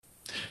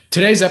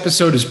Today's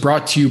episode is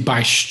brought to you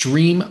by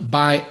Stream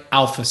by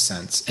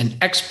AlphaSense, an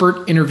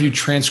expert interview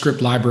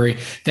transcript library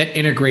that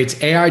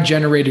integrates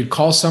AI-generated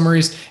call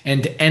summaries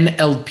and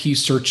NLP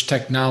search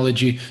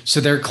technology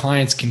so their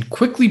clients can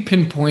quickly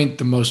pinpoint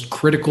the most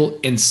critical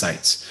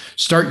insights.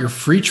 Start your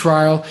free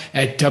trial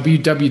at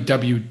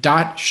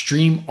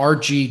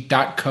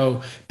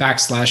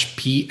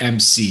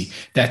www.streamrg.co/PMC.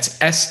 That's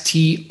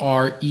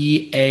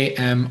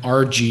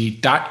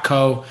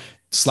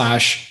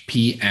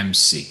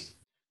streamrg.co/PMC.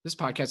 This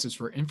podcast is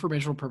for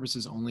informational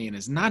purposes only and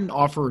is not an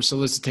offer or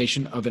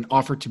solicitation of an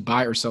offer to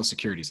buy or sell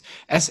securities.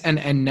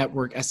 SNN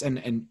Network,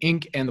 SNN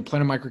Inc., and the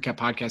Planet MicroCap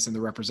podcast and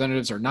the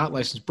representatives are not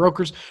licensed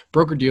brokers,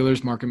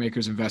 broker-dealers, market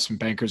makers, investment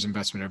bankers,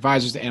 investment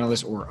advisors,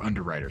 analysts, or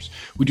underwriters.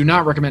 We do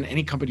not recommend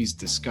any companies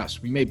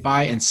discussed. We may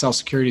buy and sell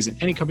securities in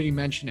any company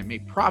mentioned and may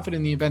profit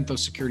in the event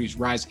those securities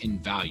rise in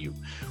value.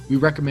 We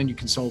recommend you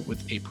consult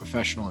with a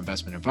professional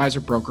investment advisor,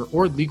 broker,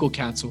 or legal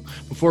counsel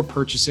before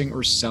purchasing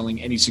or selling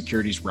any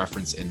securities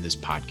referenced in this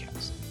podcast.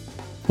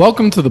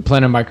 Welcome to the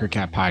Planet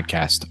MicroCap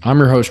podcast. I'm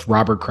your host,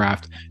 Robert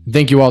Kraft.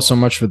 Thank you all so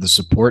much for the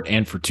support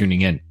and for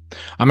tuning in.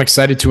 I'm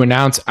excited to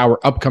announce our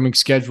upcoming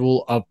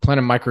schedule of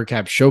Planet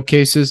MicroCap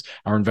showcases,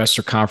 our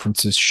investor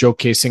conferences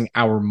showcasing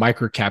our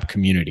MicroCap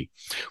community.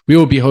 We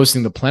will be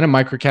hosting the Planet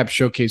MicroCap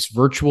Showcase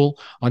virtual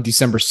on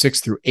December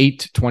 6th through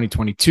 8th,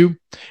 2022,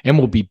 and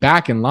we'll be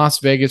back in Las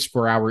Vegas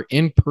for our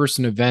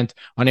in-person event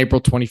on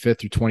April 25th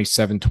through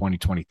 27th,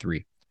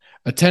 2023.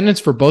 Attendance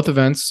for both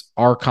events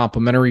are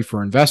complimentary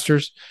for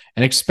investors,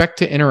 and expect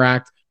to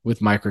interact with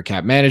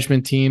MicroCap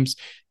management teams,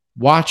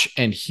 watch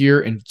and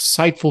hear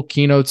insightful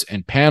keynotes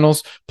and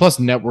panels, plus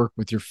network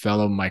with your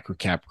fellow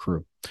MicroCap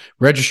crew.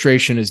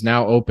 Registration is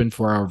now open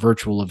for our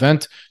virtual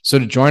event, so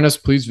to join us,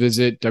 please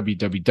visit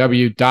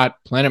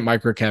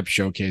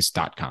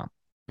www.planetmicrocapshowcase.com.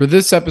 For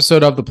this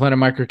episode of the Planet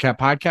MicroCap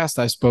podcast,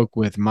 I spoke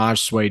with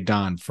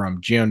Soueidan from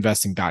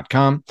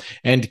geoinvesting.com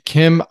and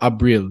Quim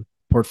Abril,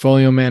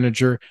 portfolio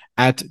manager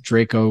at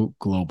Draco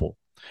Global.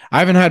 I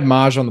haven't had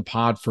Maj on the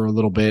pod for a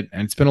little bit,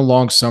 and it's been a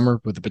long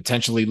summer with a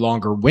potentially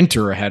longer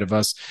winter ahead of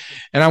us,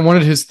 and I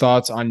wanted his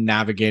thoughts on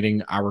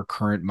navigating our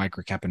current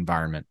microcap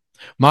environment.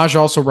 Maj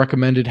also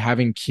recommended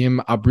having Quim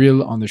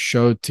Abril on the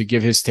show to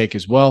give his take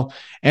as well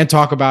and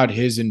talk about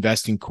his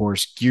investing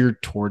course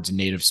geared towards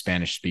native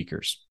Spanish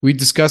speakers. We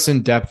discuss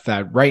in depth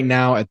that right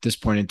now at this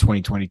point in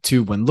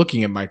 2022, when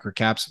looking at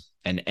microcaps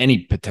and any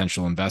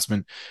potential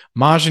investment,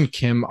 Maj and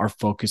Quim are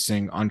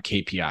focusing on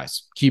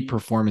KPIs, key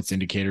performance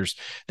indicators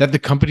that the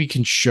company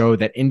can show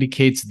that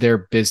indicates their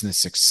business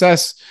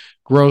success,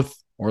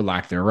 growth, or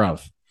lack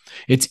thereof.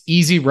 It's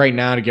easy right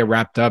now to get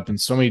wrapped up in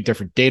so many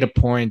different data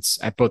points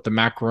at both the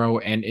macro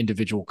and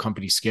individual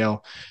company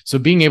scale. So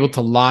being able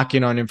to lock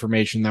in on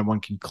information that one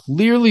can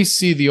clearly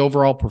see the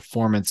overall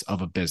performance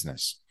of a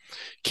business.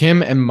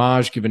 Quim and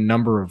Maj give a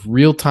number of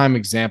real-time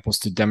examples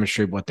to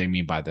demonstrate what they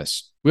mean by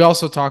this. We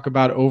also talk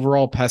about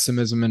overall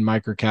pessimism in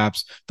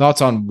microcaps,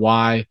 thoughts on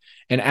why,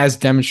 and as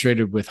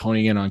demonstrated with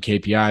honing in on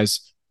KPIs,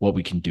 what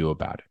we can do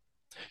about it.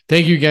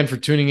 Thank you again for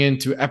tuning in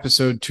to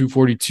episode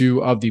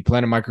 242 of the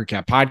Planet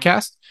MicroCap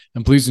podcast,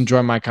 and please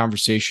enjoy my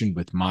conversation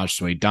with Maj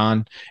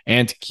Soueidan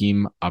and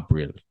Quim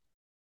Abril.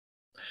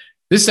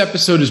 This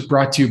episode is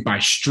brought to you by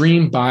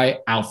Stream by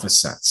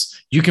AlphaSense.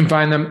 You can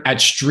find them at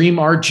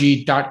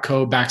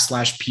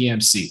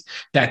streamrg.co/PMC.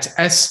 That's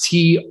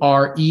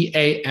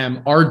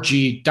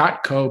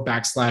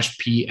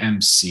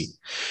streamrg.co/PMC.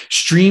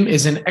 Stream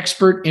is an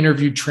expert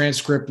interview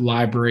transcript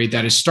library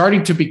that is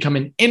starting to become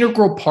an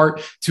integral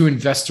part to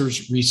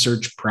investors'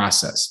 research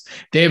process.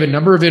 They have a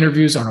number of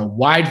interviews on a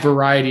wide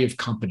variety of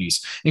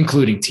companies,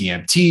 including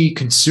TMT,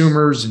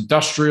 consumers,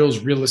 industrials,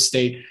 real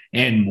estate,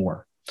 and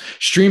more.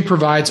 Stream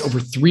provides over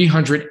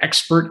 300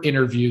 expert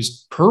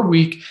interviews per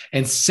week,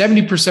 and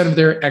 70% of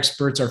their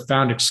experts are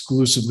found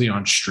exclusively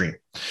on Stream.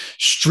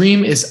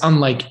 Stream is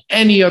unlike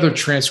any other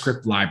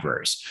transcript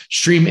libraries.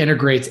 Stream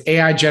integrates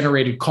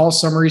AI-generated call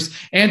summaries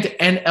and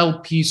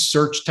NLP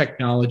search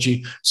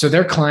technology so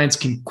their clients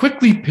can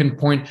quickly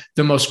pinpoint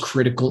the most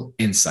critical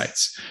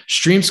insights.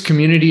 Stream's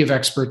community of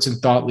experts and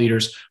thought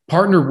leaders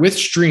partner with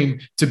Stream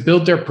to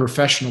build their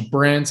professional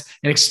brands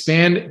and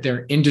expand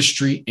their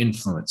industry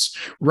influence.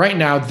 Right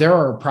now, there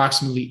are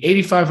approximately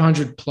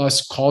 8,500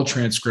 plus call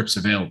transcripts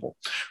available.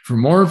 For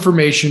more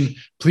information,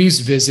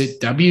 please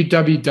visit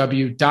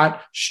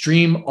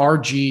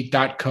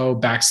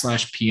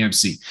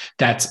www.streamrg.co/PMC.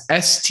 That's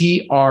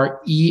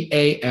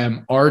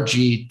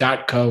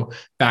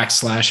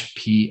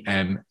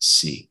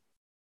streamrg.co/PMC.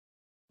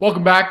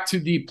 Welcome back to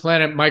the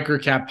Planet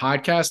MicroCap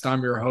podcast.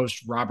 I'm your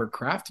host, Robert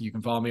Kraft. You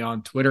can follow me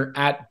on Twitter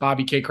at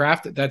Bobby K.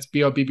 Kraft. That's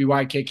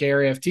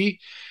BOBBYKKRAFT.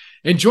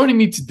 And joining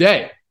me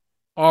today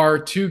are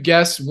two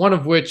guests, one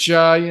of which,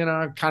 I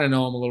kind of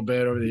know him a little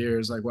bit over the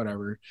years, like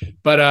whatever,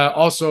 but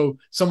also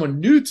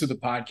someone new to the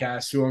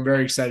podcast who I'm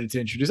very excited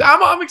to introduce.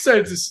 I'm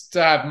excited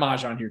to have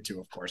Maj on here too,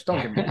 of course.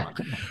 Don't get me wrong.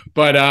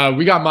 But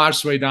we got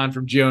Maj Soueidan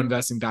from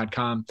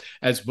geoinvesting.com,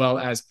 as well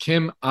as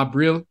Quim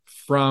Abril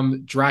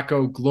from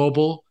Draco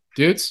Global.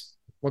 Dudes,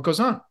 what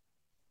goes on?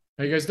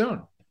 How you guys doing?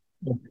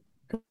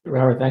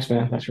 Robert, thanks,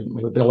 man. Thanks for it's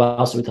been a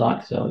while since we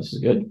talked, so this is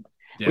good.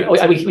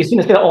 Yeah, We seem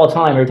to say that all the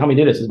time every time we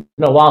do this. It's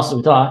been a while since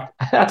we talked.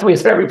 That's what we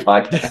say every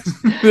podcast.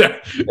 yeah,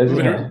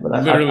 Literally,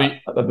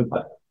 literally,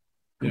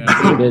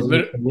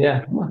 yeah,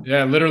 yeah.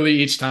 yeah, literally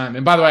each time.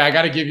 And by the way, I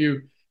got to give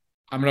you,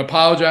 I'm going to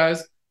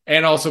apologize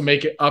and also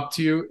make it up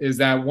to you. Is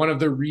that one of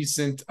the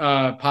recent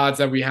pods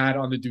that we had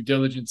on the due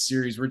diligence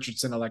series,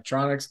 Richardson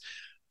Electronics?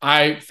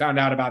 I found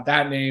out about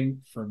that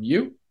name from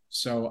you.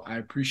 So I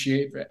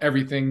appreciate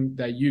everything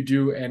that you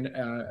do and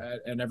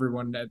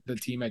everyone at the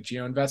team at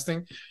Geo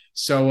Investing.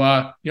 So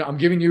I'm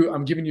giving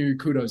you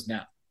kudos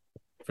now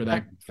for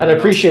that. I'd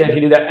appreciate if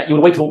you do that. You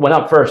would wait till it went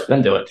up first,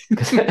 then do it.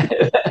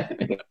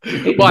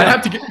 Well, I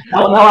have to get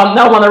now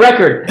I'm on the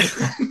record.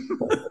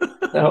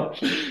 So,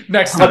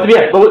 next time.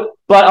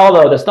 But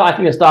although the stock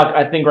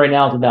I think right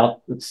now is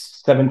about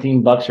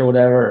 $17 or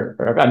whatever,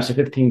 or I'm sorry,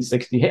 15,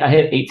 60. I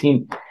hit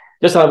 18.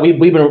 Just we've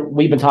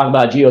been talking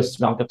about Geo since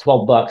about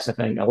 $12, I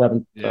think,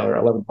 11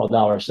 or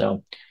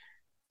 $12.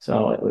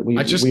 So we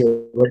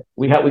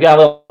got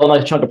a little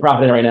nice chunk of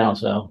profit in right now.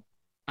 So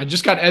I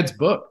just got Ed's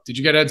book. Did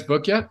you get Ed's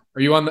book yet?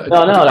 Are you on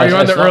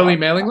the early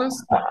mailing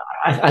list?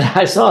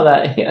 I saw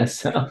that. Yeah,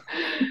 so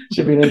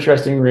should be an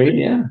interesting read.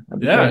 Yeah.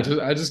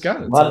 I just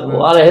got it. A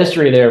lot of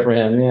history there for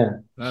him. Yeah,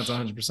 that's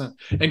 100%.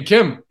 And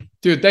Kim,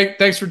 dude,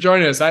 thanks for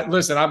joining us.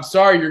 Listen, I'm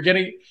sorry you're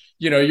getting.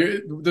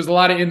 There's a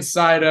lot of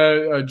inside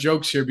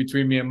jokes here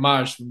between me and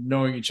Maj from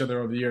knowing each other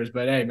over the years.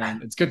 But hey,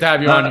 man, it's good to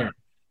have you on here.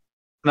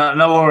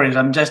 No worries.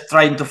 I'm just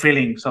trying to fill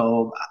in.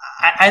 So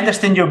I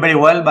understand you very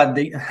well, but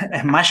the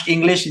Maj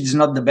English is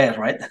not the best,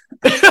 right?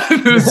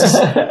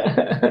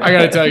 I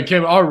gotta tell you,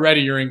 Kim,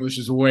 already your English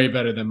is way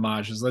better than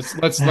Maj's. Let's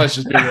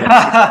just be real.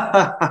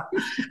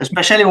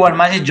 Especially when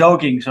Maj is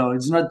joking, so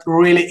it's not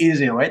really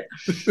easy, right?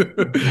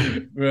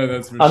 Yeah,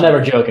 that's for I'm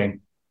never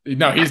joking.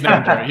 No, he's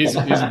never joking. He's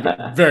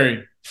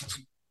very.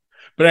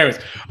 But anyways,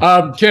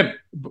 Kim,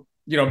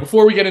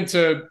 before we get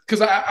into,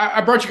 because I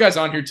brought you guys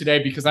on here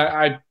today because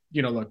I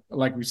look,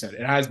 like we said,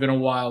 it has been a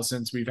while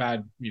since we've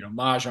had,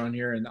 Maj on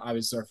here, and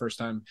obviously our first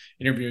time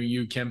interviewing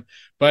you, Kim.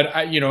 But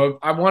I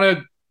want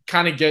to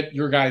kind of get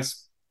your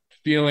guys'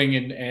 feeling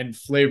and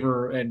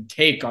flavor and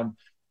take on,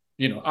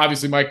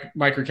 obviously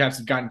microcaps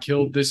have gotten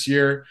killed this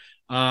year.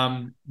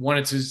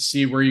 Wanted to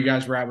see where you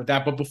guys were at with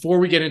that. But before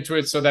we get into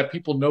it, so that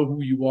people know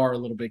who you are a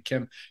little bit,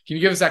 Kim, can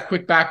you give us that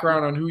quick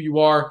background on who you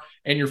are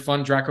and your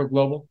fund, Draco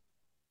Global?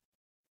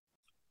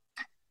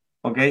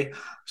 Okay.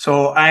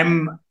 So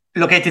I'm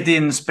located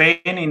in Spain,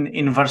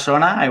 in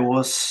Barcelona. I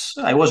was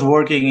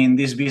working in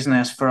this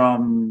business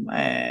from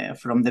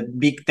the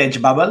big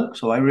tech bubble.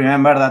 So I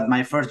remember that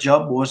my first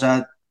job was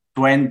at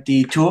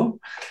 22.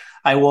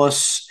 I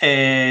was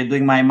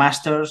doing my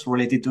master's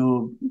related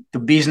to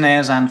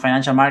business and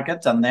financial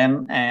markets, and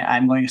then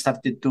I'm going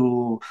started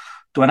to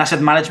an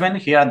asset management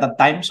here at that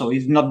time. So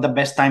it's not the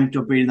best time to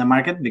appear in the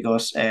market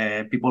because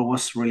people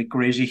was really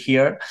crazy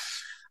here.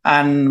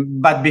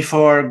 But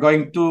before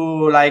going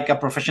to like a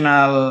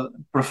professional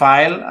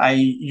profile, I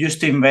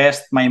used to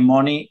invest my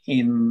money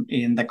in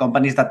the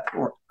companies that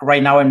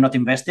right now I'm not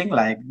investing.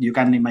 Like you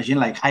can imagine,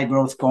 like high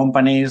growth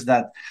companies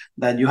that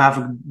you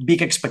have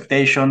big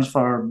expectations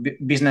for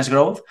business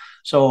growth.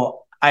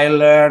 So I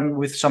learned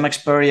with some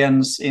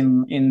experience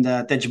in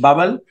the tech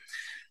bubble.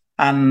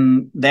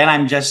 And then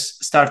I'm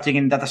just starting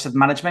in data asset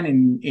management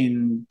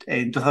in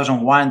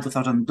 2001,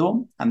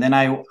 2002. And then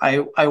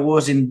I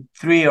was in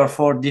 3 or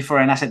 4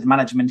 different asset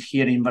management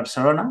here in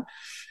Barcelona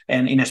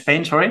and in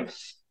Spain, sorry.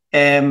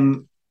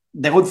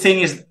 The good thing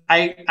is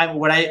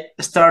when I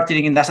started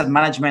in asset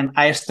management,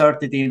 I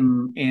started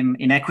in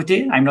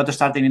equity. I'm not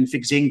starting in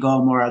fixed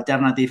income or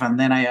alternative. And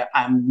then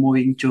I'm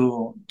moving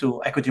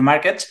to equity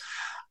markets.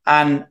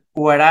 And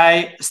where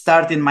I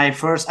started my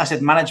first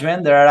asset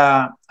management, there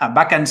are a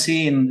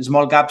vacancy in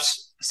small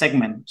caps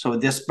segment. So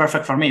this is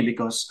perfect for me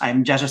because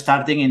I'm just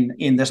starting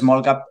in the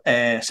small cap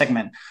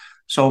segment.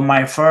 So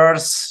my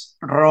first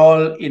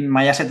role in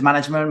my asset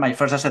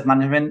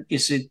management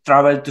is to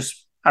travel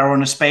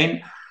around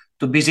Spain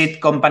to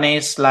visit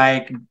companies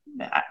like,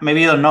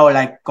 maybe you don't know,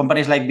 like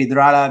companies like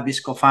Vidrala,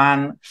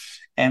 Viscofan.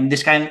 And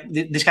this kind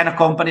of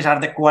companies are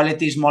the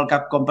quality small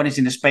cap companies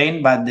in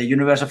Spain, but the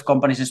universe of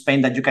companies in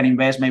Spain that you can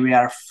invest maybe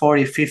are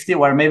 40, 50,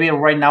 or maybe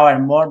right now are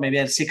more, maybe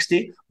are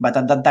 60, but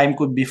at that time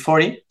could be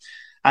 40.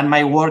 And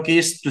my work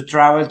is to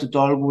travel to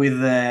talk with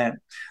the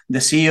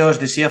CEOs,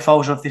 the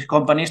CFOs of these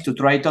companies to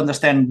try to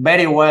understand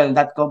very well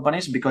that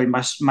companies, because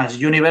my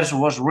universe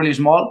was really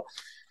small,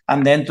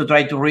 and then to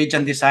try to reach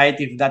and decide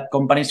if that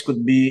companies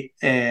could be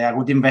a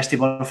good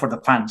investable for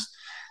the funds.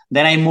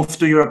 Then I moved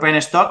to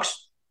European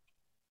stocks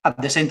at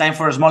the same time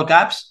for small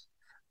caps.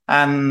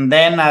 And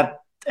then at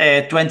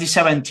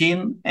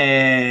 2017,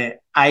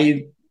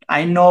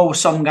 I know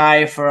some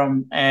guy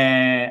from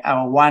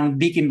one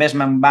big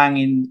investment bank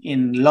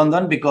in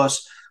London,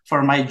 because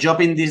for my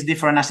job in this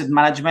different asset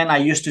management, I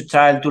used to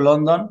travel to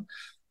London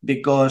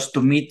because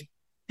to meet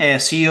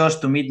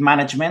CEOs, to meet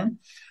management.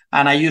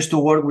 and I used to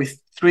work with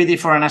 3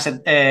 different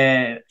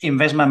asset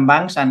investment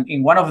banks. And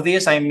in one of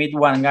these, I meet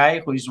one guy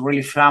who is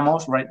really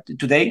famous right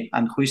today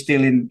and who is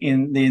still in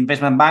the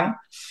investment bank.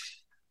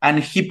 And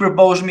he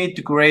proposed me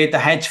to create a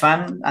hedge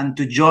fund and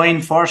to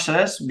join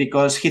forces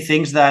because he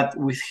thinks that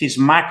with his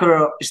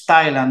macro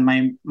style and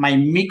my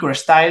micro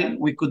style,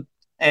 we could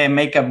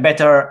make a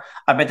better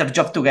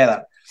job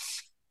together.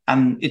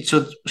 And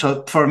so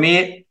for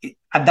me,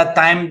 at that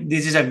time,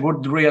 this is a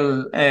good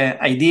real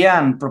idea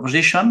and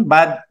proposition,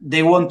 but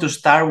they want to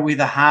start with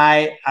a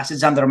high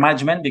assets under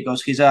management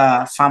because he's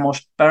a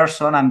famous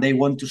person and they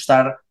want to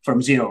start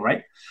from zero,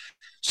 right?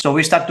 So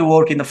we start to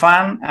work in the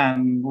fund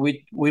and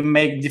we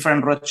make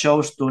different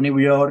roadshows to New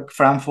York,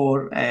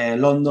 Frankfurt,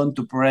 London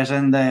to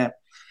present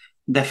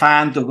the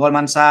fund to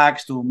Goldman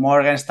Sachs, to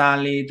Morgan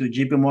Stanley, to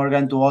JP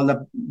Morgan, to all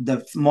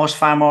the most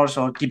famous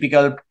or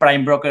typical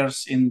prime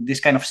brokers in this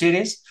kind of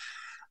cities.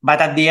 But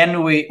at the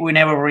end, we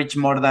never reach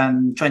more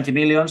than 20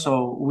 million.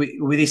 So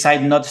we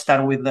decide not to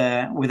start with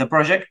the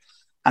project.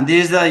 And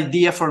this is the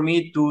idea for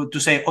me to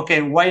say,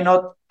 okay, why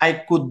not I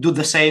could do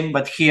the same,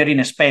 but here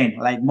in Spain,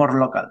 like more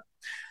local.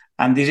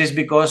 And this is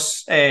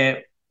because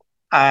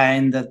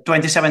in the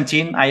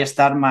 2017, I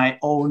start my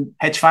own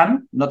hedge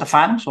fund, not a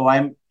fund. So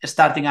I'm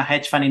starting a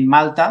hedge fund in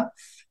Malta.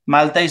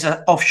 Malta is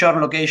an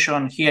offshore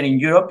location here in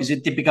Europe. It's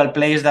a typical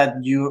place that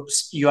you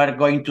are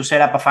going to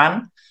set up a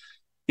fund.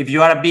 If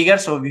you are bigger,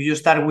 so if you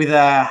start with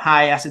a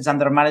high assets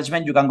under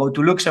management, you can go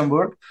to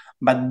Luxembourg,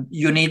 but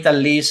you need at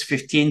least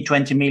 15,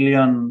 20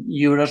 million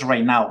euros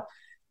right now.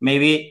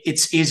 Maybe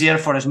it's easier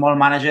for small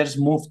managers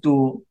move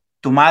to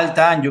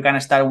Malta and you can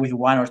start with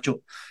 1 or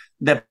 2.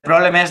 The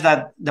problem is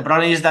that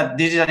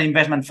this is an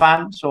investment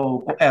fund,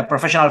 so a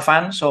professional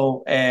fund.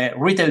 So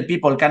retail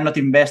people cannot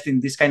invest in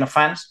this kind of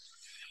funds.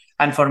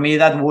 And for me,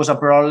 that was a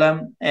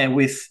problem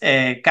with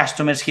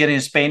customers here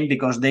in Spain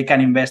because they can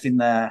invest in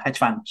the hedge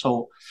fund.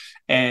 So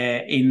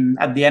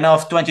at the end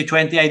of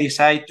 2020, I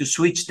decided to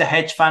switch the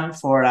hedge fund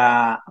for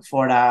a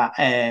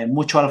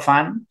mutual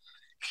fund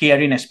here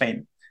in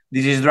Spain.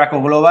 This is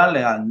Draco Global,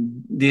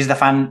 and this is the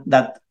fund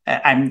that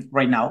I'm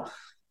right now.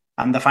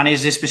 And the fund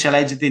is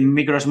specialized in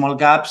micro small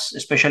caps,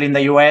 especially in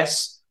the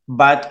US,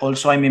 but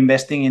also I'm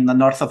investing in the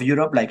north of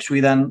Europe, like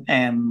Sweden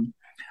and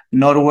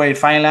Norway,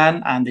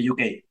 Finland, and the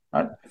UK.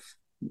 Right?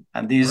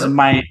 And this is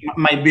my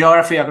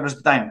biography across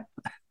the time.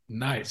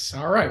 Nice.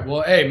 All right.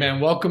 Well, hey,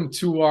 man, welcome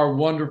to our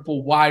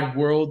wonderful wide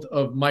world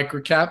of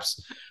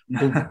microcaps.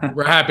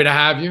 We're happy to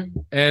have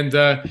you. And,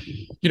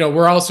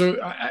 we're also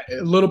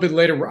a little bit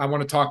later, I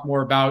want to talk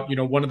more about,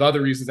 one of the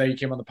other reasons that you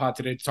came on the pod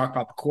today to talk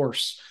about the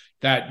course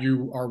that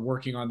you are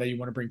working on that you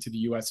want to bring to the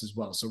US as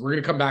well. So we're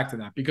going to come back to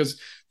that because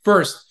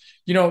first,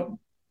 now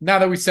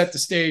that we set the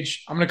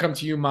stage, I'm going to come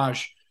to you,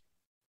 Maj.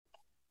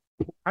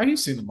 How do you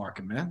see the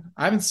market, man?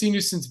 I haven't seen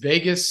you since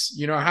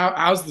Vegas.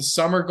 How's the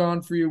summer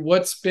gone for you?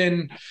 What's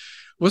been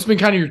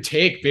kind of your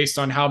take based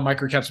on how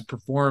microcaps have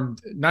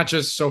performed, not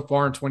just so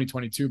far in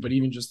 2022, but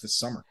even just this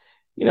summer?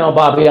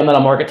 Bobby, I'm not a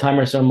market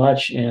timer so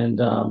much. And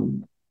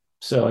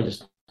so I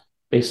just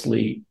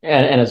basically,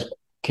 and as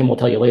Kim will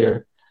tell you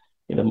later,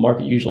 the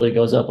market usually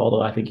goes up,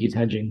 although I think he's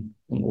hedging,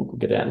 and we'll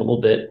get to that in a little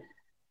bit.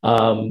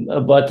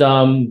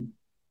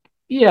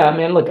 Yeah,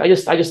 man, look, I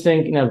just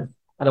think,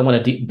 I don't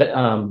want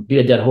to beat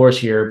a dead horse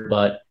here,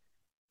 but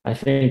I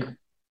think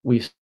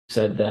we've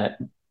said that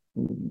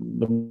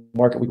the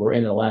market we were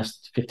in the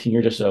last 15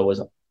 years or so was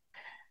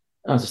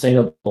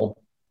unsustainable,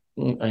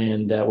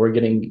 and we're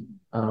getting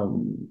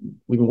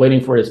we've been waiting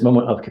for this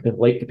moment of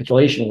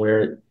capitulation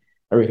where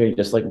everything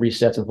just like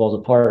resets and falls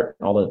apart.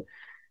 All the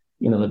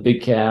the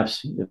big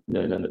caps,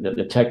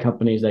 the tech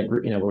companies that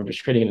were just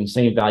trading at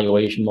insane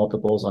valuation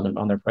multiples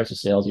on their price of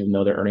sales, even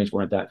though their earnings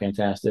weren't that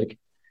fantastic.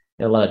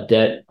 They had a lot of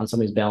debt on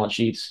some of these balance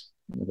sheets.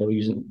 They were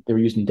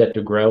using debt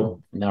to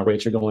grow. And now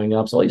rates are going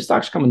up, so all these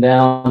stocks are coming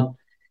down.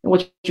 And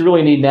what you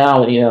really need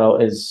now,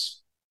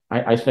 is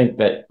I think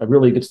that a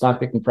really good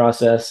stock picking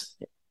process,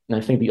 and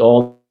I think the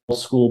old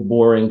school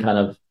boring kind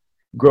of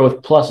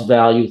growth plus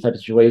value type of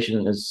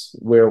situation is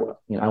where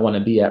I want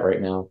to be at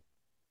right now,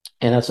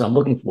 and that's what I'm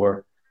looking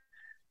for.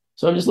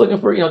 So I'm just looking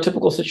for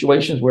typical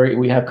situations where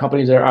we have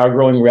companies that are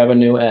growing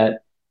revenue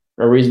at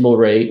a reasonable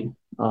rate,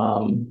 but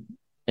I'm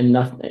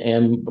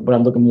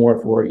looking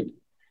more for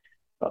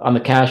on the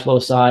cash flow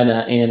side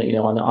and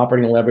on the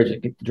operating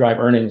leverage to drive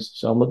earnings.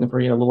 So I'm looking for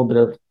a little bit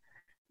of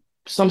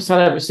some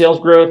side of sales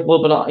growth, a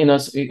little bit of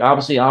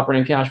obviously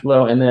operating cash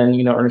flow, and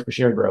then earnings per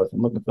share growth.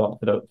 I'm looking for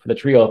the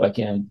trio if I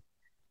can,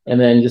 and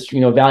then just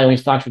valuing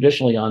stocks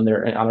traditionally on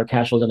their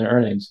cash flows and their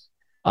earnings.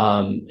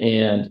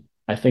 And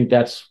I think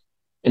that's,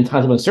 in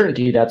times of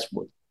uncertainty, that's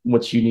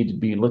what you need to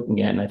be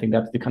looking at, and I think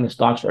that's the kind of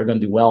stocks that are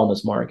going to do well in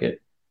this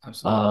market.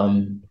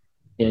 Absolutely.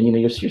 And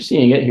you're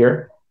seeing it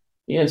here,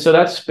 and so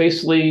that's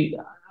basically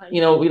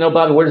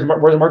Bob, where's the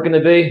market going to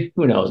be?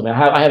 Who knows? I mean,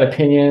 I have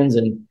opinions,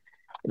 and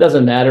it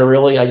doesn't matter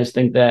really. I just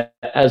think that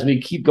as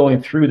we keep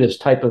going through this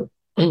type of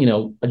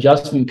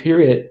adjustment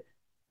period,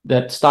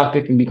 that stock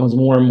picking becomes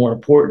more and more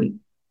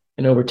important,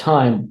 and over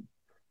time,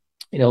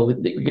 you're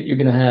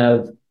going to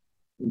have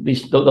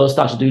those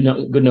stocks do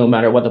good no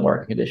matter what the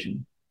market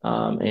condition.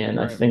 And right.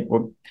 I think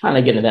we're kind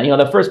of getting to that.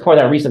 The first part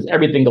of that reset,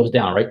 everything goes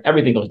down, right?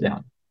 Everything goes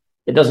down.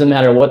 It doesn't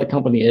matter what the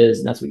company is,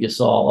 and that's what you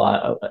saw a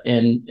lot.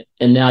 And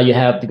now you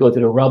have to go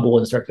through the rubble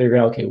and start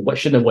figuring out, okay, what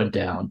shouldn't have went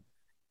down,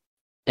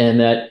 and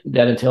that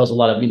entails a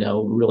lot of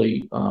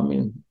really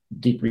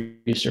deep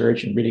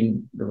research and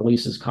reading the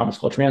releases, conference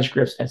call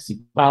transcripts, SEC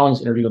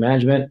filings, interview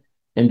management,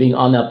 and being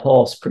on that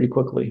pulse pretty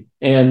quickly,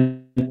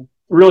 and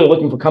really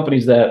looking for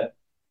companies that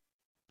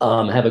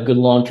have a good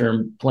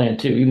long-term plan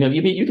too.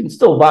 You can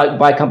still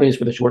buy companies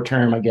for the short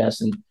term, I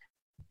guess, and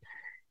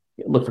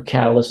look for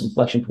catalysts,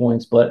 inflection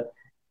points, but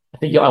I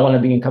think I want to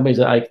be in companies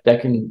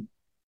that can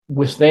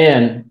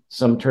withstand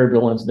some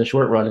turbulence in the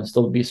short run and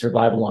still be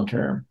survival long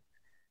term.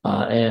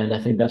 And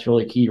I think that's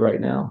really key right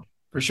now.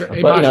 For sure.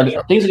 Hey,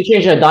 but things can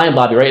change in a dime,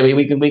 Bobby, right?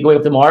 We can wake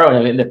up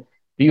tomorrow and the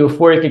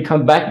euphoria could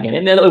come back again.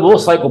 And then it will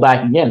cycle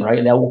back again, right?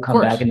 And that will come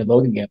back in the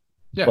vote again.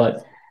 Yeah.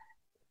 But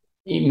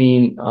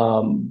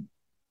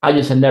I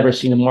just had never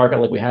seen a market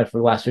like we had for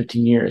the last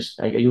 15 years.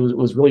 It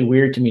was really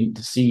weird to me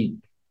to see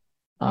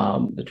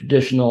the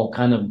traditional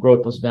kind of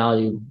growth plus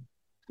value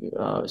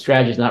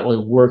strategy is not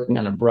really working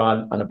on a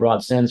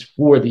broad sense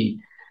for the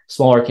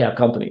smaller cap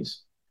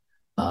companies.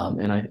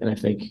 And I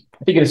think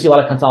you're going to see a lot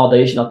of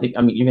consolidation. You're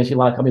going to see a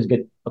lot of companies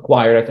get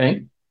acquired, I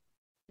think,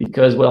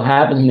 because what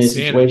happens in these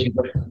situations,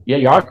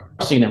 you are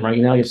seeing them right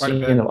now. You're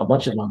seeing a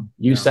bunch of them,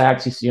 USAC,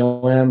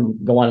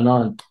 CCOM, go on and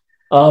on.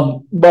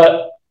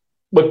 But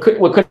what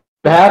could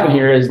happen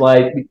here is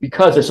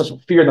because there's such a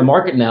fear in the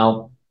market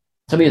now,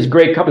 some of these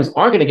great companies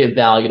aren't going to get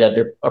valued at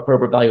their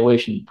appropriate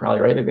valuation,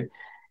 probably, right?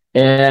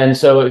 And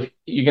so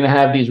you're going to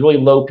have these really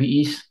low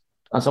PEs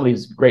on some of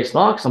these great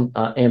stocks and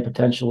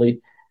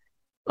potentially.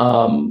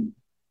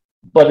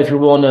 But if you're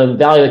willing to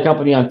value the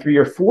company on 3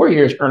 or 4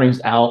 years earnings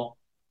out,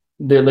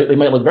 they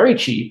might look very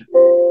cheap.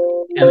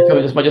 And the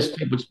company might just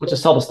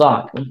sell the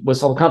stock, we'll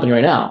sell the company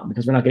right now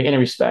because we're not getting any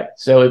respect.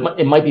 So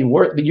it might be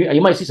worth,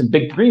 you might see some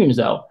big premiums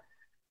though,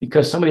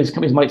 because some of these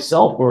companies might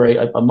sell for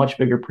a much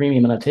bigger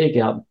premium and a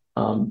takeout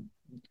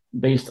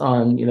based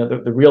on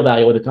the real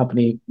value of the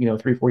company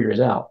 3-4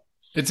 years out.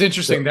 It's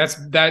interesting. That's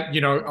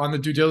on the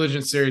due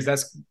diligence series.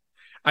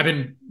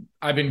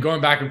 I've been going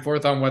back and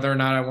forth on whether or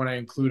not I want to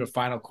include a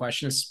final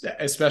question,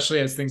 especially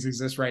as things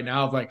exist right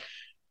now. Of all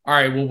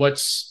right, well,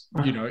 what's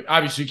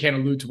obviously you can't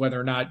allude to whether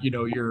or not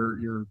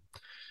you're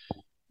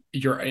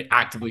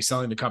actively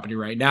selling the company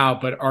right now,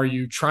 but are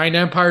you trying to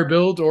empire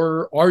build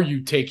or are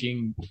you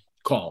taking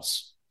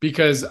calls?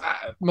 Because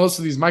most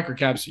of these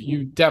microcaps,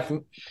 you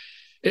definitely,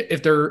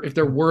 if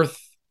they're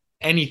worth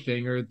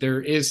anything or there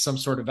is some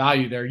sort of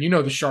value there,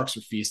 the sharks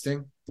are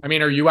feasting.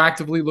 Are you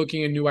actively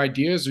looking at new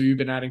ideas, or you've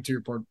been adding to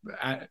your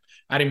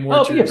adding more?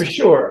 Oh, yeah, for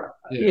sure.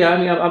 Yeah,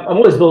 I'm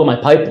always building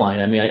my pipeline.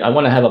 I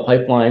want to have a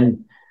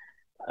pipeline.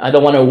 I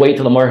don't want to wait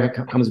till the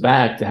market comes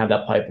back to have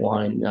that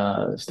pipeline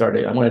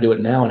started. I want to do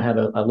it now and have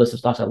a list of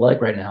stocks I like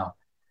right now.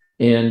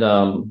 And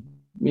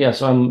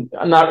so I'm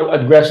not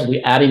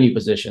aggressively adding new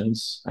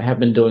positions. I have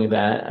been doing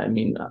that.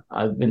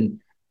 I've been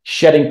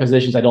shedding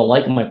positions I don't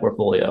like in my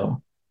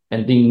portfolio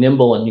and being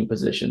nimble in new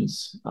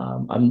positions.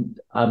 I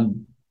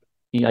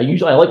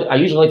usually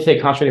like to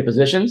take concentrated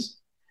positions,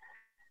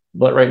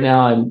 but right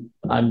now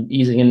I'm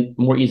easing in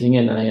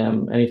than I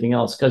am anything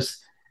else. Because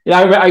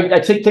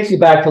it takes me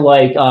back to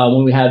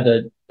when we had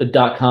the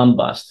 .com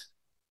bust,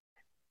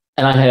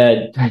 and I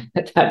had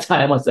at that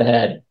time I must have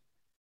had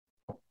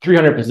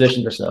 300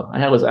 positions or so.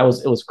 It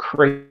was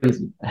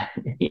crazy,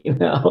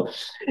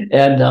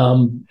 And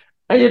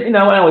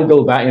I would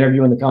go back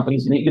interviewing the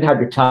companies, and you could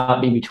have your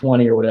top maybe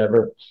 20 or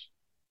whatever.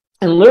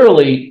 And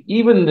literally,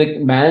 even the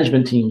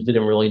management teams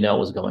didn't really know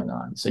what was going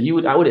on. So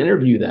I would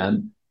interview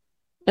them,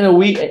 and a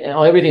week,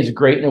 everything's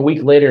great, and a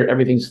week later,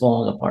 everything's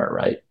falling apart,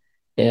 right?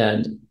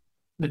 And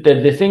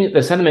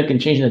the sentiment can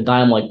change in a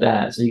dime like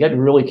that. So you got to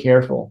be really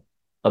careful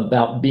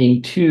about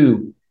being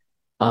too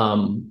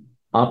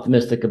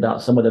optimistic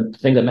about some of the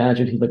things that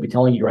management teams might be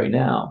telling you right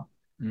now.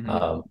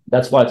 Mm-hmm.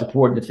 That's why it's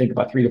important to think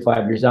about 3 to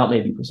 5 years out,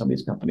 maybe, for some of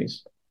these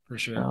companies. For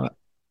sure. That's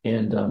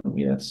and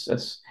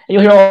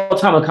you'll hear all the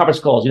time on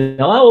conference calls,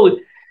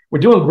 we're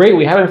doing great.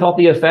 We haven't felt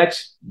the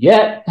effects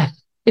yet.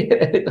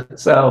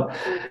 So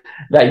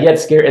that yet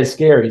is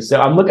scary. So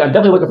I'm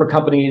definitely looking for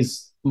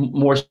companies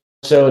more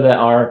so that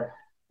are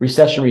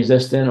recession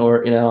resistant,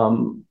 or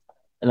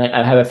and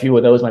I have a few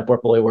of those in my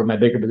portfolio where my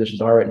bigger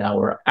positions are right now,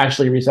 where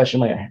actually recession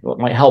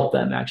might help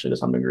them actually to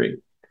some degree.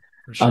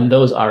 For sure.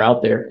 Those are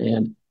out there,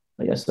 and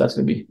I guess that's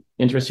going to be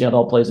interesting how it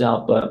all plays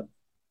out. But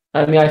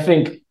I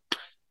think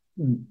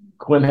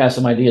Quim has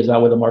some ideas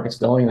about where the market's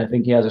going, and I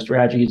think he has a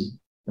strategy he's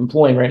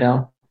employing right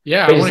now.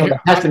 Yeah, I want to hear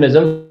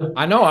pessimism.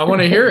 I know. I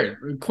want to hear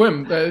it.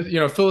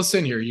 Quim, fill us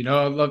in here.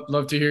 I'd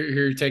love to hear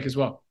your take as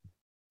well.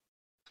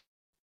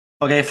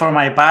 Okay, for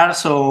my part,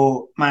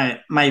 so my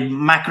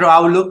macro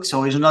outlook,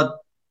 so it's not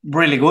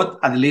really good,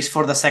 at least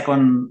for the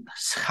second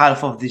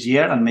half of this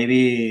year and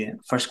maybe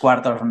first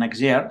quarter of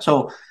next year.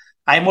 So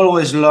I'm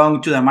always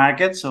long to the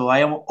market. So I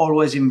am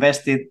always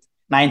invested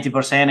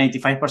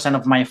 90%, 85%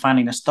 of my fund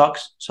in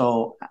stocks.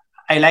 So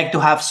I like to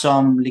have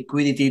some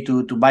liquidity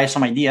to buy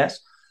some ideas.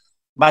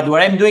 But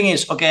what I'm doing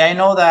is, okay, I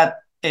know that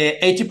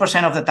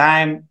 80% of the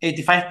time,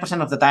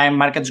 85% of the time,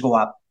 markets go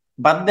up.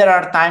 But there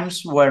are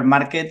times where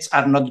markets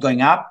are not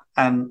going up,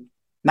 and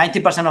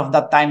 90% of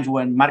that times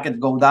when markets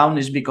go down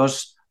is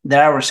because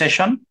there are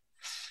recession.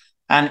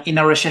 And in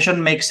a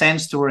recession, makes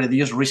sense to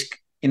reduce risk.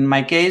 In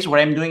my case, what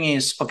I'm doing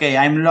is, okay,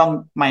 I'm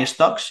long my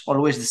stocks,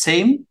 always the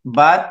same,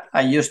 but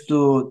I used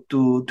to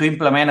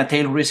implement a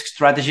tail risk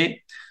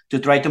strategy to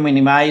try to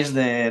minimize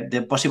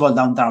the possible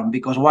downturn.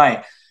 Because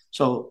why?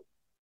 So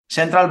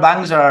central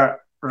banks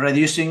are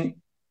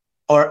reducing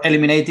or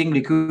eliminating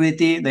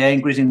liquidity. They are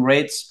increasing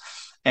rates.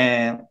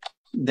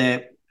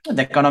 The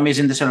economy is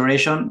in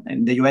deceleration.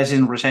 In the US is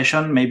in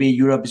recession. Maybe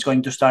Europe is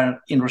going to start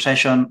in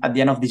recession at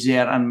the end of this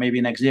year and maybe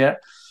next year.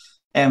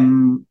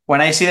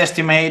 When I see the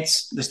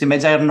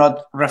estimates are not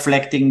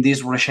reflecting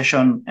this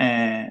recession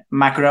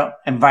macro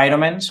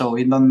environment, so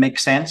it don't make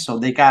sense. So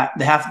they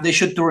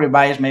should to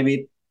revise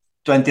maybe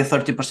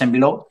 20-30%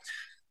 below.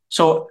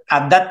 So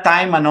at that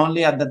time and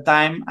only at that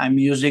time, I'm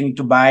using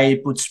to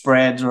buy put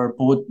spreads or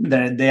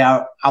they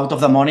are out of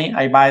the money.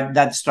 I buy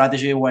that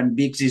strategy when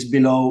VIX is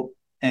below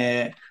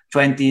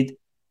 20,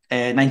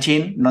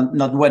 19,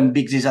 not when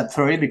VIX is at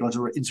 30 because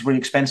it's really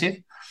expensive.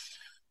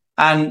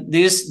 And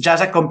this is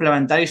just a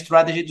complementary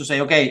strategy to say,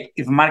 okay,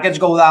 if markets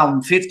go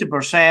down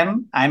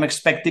 50%, I'm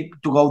expecting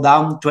to go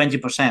down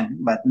 20%,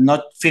 but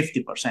not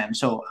 50%.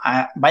 So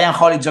buy and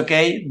hold, it's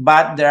okay,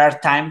 but there are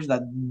times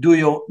that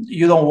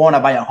you don't want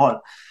to buy and hold.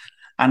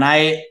 And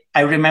I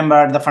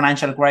remember the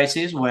financial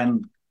crisis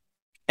when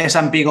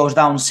S&P goes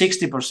down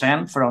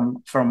 60%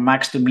 from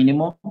max to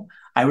minimum.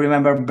 I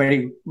remember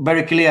very,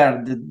 very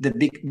clear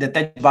the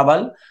tech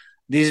bubble.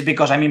 This is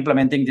because I'm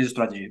implementing this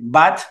strategy.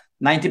 But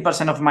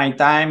 90% of my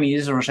time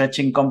is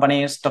researching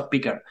companies, stock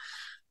picker.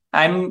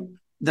 I'm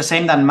the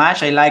same than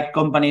Mash. I like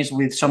companies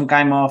with some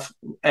kind of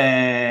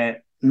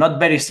not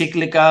very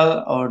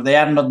cyclical, or they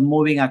are not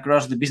moving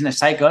across the business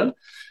cycle.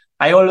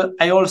 I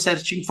all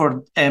searching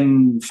for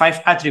 5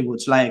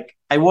 attributes. Like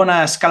I want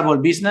a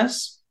scalable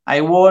business. I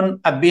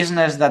want a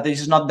business that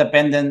is not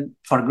dependent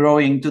for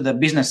growing to the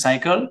business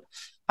cycle.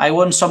 I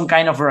want some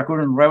kind of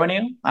recurring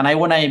revenue, and I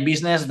want a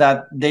business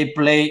that they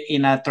play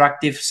in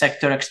attractive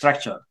sector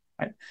structure.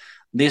 Right?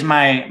 This is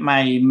my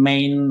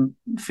main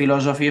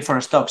philosophy for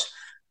stocks.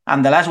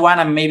 And the last one,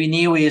 and maybe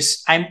new,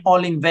 is I'm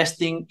all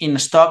investing in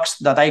stocks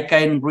that I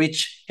can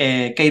reach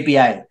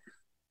KPI,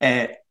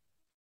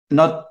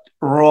 not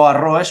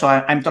ROA. So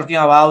I'm talking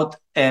about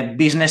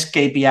business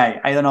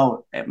KPI. I don't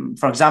know.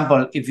 For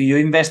example, if you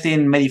invest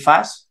in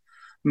Medifast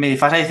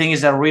I think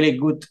is a really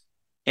good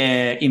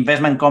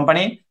investment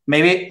company.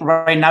 Maybe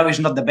right now is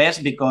not the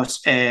best because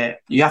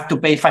you have to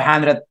pay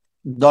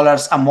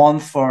 $500 a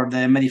month for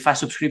the Medifast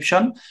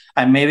subscription,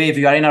 and maybe if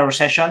you are in a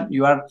recession,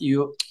 you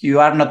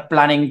are not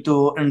planning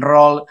to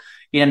enroll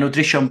in a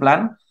nutrition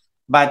plan.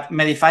 But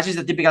Medifast is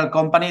the typical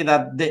company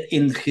that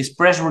in his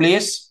press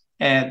release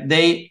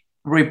they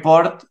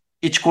report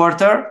each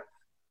quarter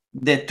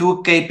the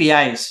 2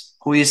 KPIs,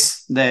 who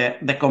is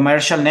the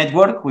commercial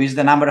network, who is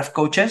the number of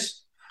coaches.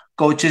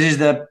 Coaches is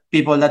the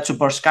people that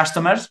supports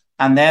customers.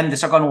 And then the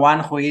second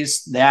one, who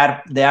is the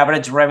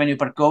average revenue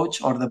per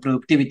coach, or the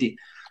productivity.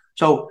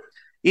 So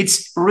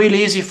it's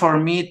really easy for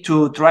me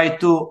to try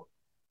to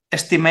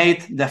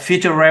estimate the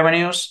future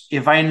revenues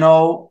if I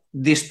know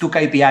these 2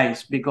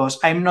 KPIs, because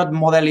I'm not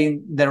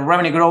modeling the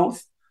revenue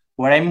growth.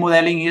 What I'm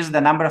modeling is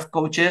the number of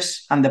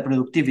coaches and the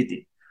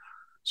productivity.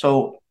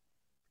 So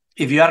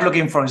if you are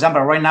looking, for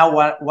example, right now,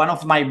 one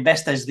of my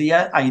best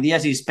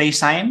ideas is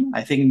PaySign.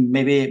 I think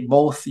maybe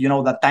both,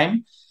 that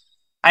time.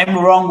 I'm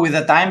wrong with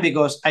the time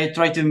because I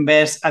try to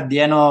invest at the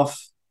end of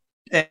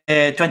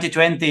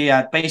 2020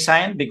 at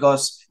PaySign,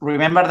 because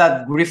remember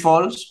that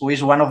Grifols, who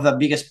is one of the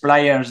biggest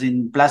players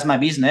in plasma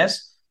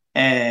business,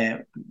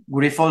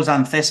 Grifols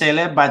and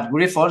CSL, but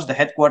Grifols, the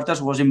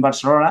headquarters was in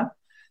Barcelona.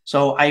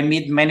 So I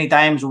meet many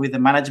times with the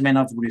management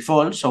of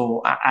Grifols.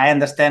 So I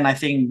understand, I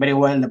think, very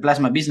well the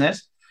plasma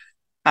business.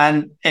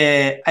 And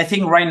I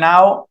think right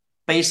now,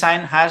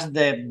 PaySign has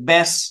the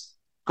best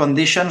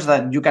conditions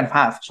that you can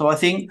have. So I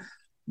think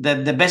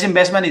the best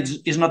investment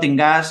is not in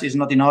gas, is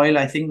not in oil.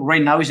 I think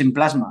right now is in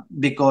plasma,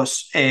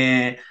 because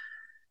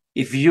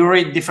if you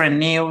read different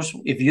news,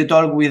 if you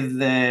talk with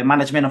the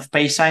management of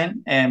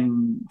PaySign,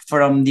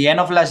 from the end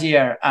of last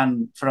year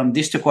and from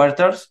these 2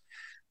 quarters,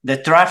 the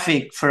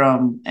traffic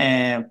from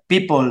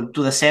people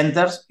to the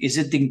centers is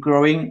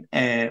growing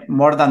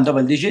more than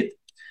double digit.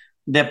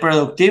 The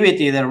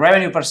productivity, the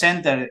revenue per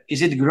center,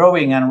 is it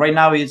growing? And right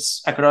now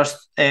it's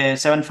across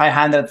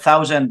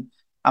 500,000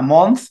 a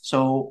month.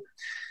 So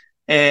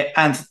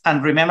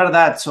and remember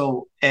that.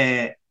 So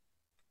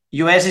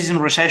US is in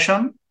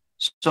recession.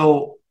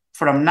 So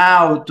from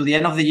now to the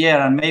end of the year,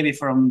 and maybe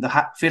from the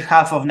first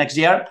half of next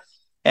year,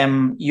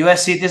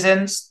 US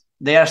citizens,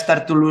 they are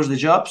start to lose the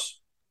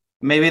jobs.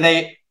 Maybe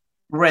they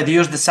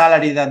reduce the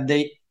salary that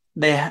they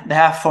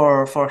have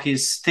for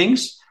his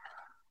things.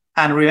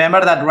 And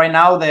remember that right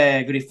now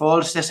the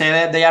Grifols,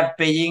 they are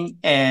paying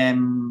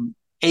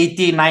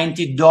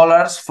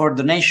 $80-$90 for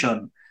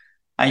donation.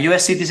 A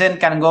US citizen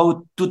can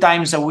go 2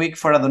 times a week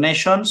for a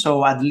donation.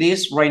 So at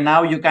least right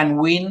now you can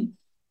win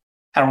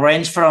a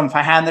range from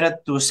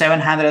 $500 to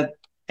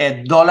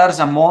 $700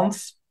 a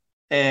month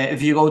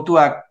if you go to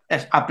a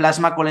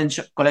plasma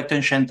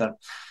collection center.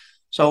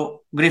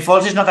 So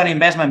Grifols is not an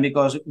investment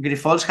because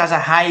Grifols has a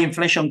high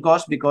inflation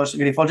cost because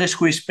Grifols is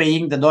who is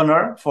paying the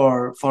donor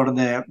for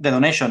the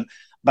donation.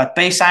 But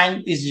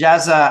PaySign is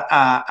just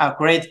a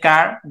credit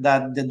card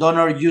that the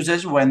donor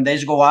uses when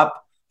they go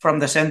up from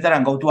the center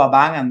and go to a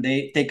bank and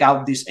they take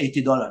out this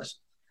 $80.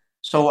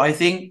 So I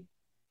think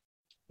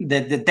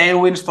the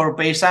tailwinds for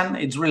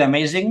PaySign, it's really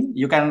amazing.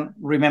 You can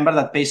remember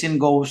that PaySign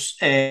goes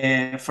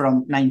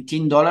from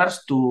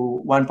 $19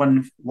 to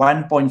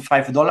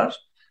 $1.5.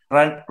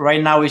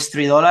 Right now is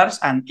 $3.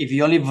 And if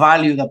you only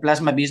value the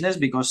plasma business,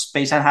 because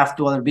PaySign have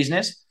 2 other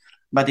business,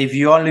 but if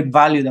you only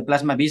value the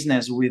plasma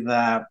business with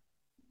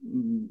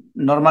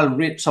normal,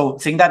 so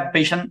think that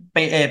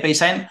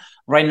PaySign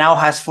right now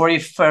has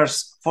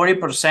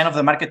 40% of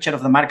the market share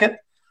of the market.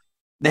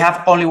 They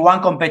have only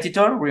one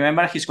competitor.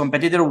 Remember, his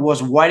competitor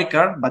was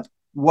Wirecard, but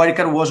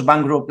Wirecard was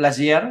bankrupt last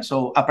year.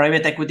 So a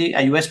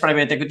US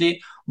private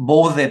equity,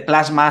 bought the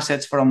plasma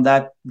assets from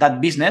that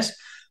business.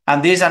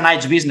 And this is a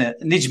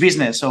niche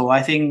business. So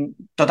I think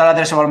total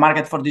addressable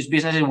market for this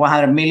business is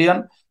 100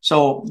 million.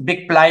 So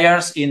big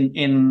players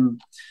in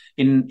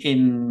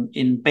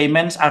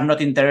payments are not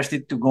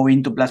interested to go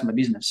into plasma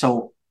business.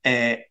 So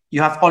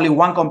you have only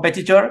one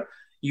competitor.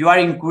 You are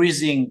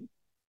increasing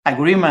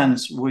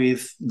agreements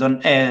with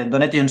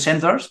donation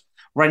centers.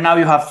 Right now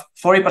you have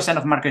 40%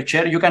 of market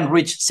share. You can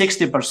reach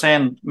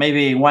 60%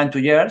 maybe in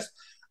 1-2 years.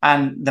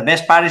 And the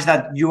best part is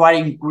that you are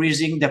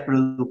increasing the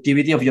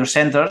productivity of your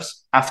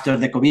centers after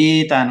the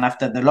COVID and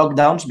after the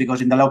lockdowns,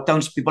 because in the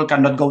lockdowns, people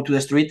cannot go to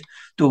the street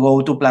to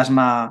go to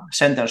plasma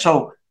centers.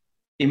 So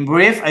in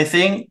brief, I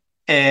think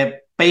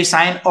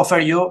PaySign offer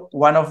you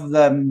one of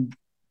the,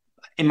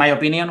 in my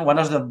opinion, one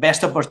of the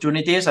best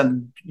opportunities,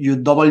 and you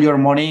double your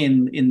money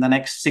in the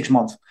next 6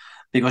 months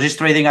because it's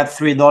trading at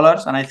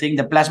 $3. And I think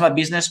the plasma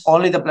business,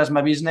 only the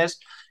plasma business,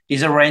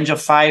 is a range of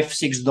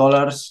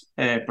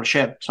 $5-$6 per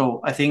share.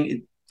 So I think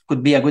it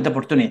could be a good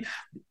opportunity.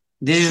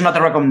 This is not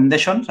a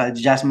recommendation, so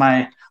it's just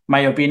my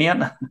opinion.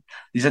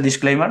 This is a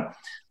disclaimer.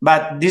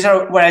 But these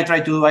are what I try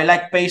to do. I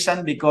like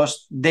PaySign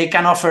because they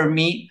can offer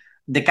me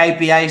the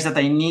KPIs that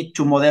I need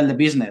to model the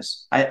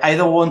business. I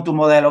don't want to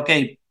model,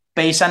 okay,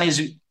 PaySign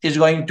is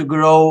going to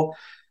grow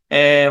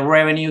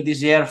revenue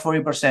this year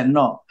 40%.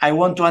 No, I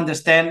want to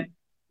understand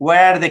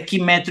where are the key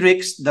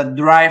metrics that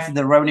drive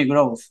the revenue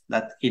growth.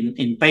 That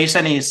in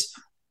PaySign is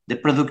the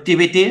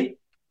productivity,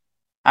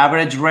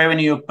 average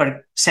revenue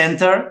per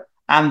center,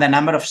 and the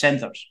number of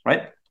centers,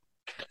 right?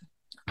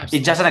 Absolutely.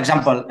 It's just an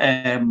example,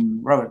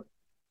 Robert.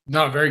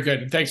 No, very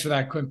good. Thanks for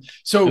that, Quim.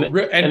 So,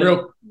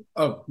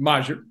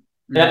 Maj.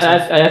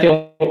 I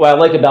think what I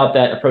like about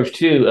that approach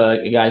too,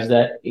 guys,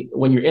 that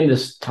when you're in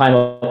this time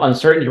of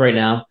uncertainty right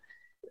now,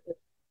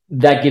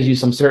 that gives you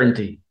some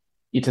certainty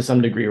to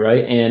some degree,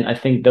 right? And I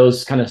think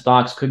those kind of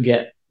stocks could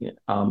get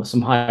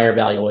some higher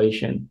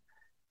valuation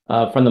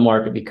from the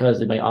market because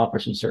they may offer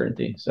some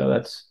certainty. So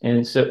for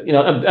those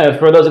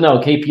that know,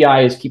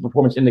 KPI is key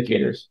performance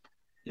indicators.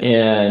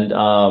 Yeah.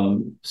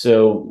 And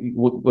so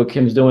what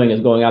Kim's doing is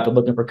going out to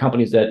looking for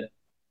companies that,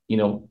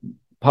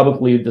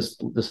 publicly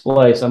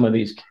display some of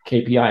these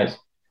KPIs.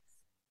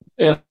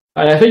 And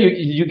I think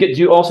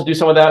you also do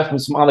some of that from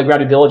some on the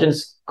ground due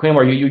diligence, Quim,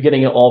 or you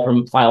getting it all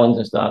from filings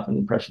and stuff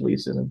and press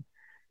releases?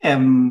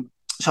 Let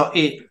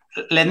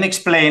me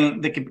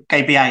explain the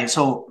KPI.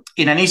 So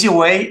in an easy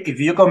way,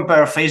 if you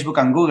compare Facebook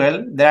and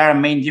Google, there are a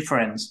main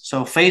difference.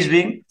 So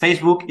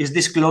Facebook is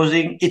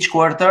disclosing each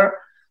quarter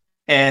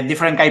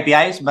different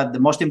KPIs, but the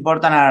most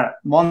important are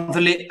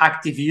monthly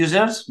active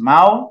users,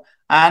 MAU,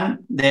 and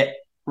the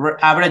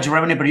average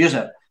revenue per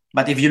user.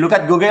 But if you look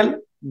at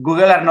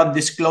Google are not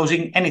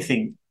disclosing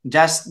anything.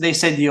 Just they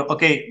said to you,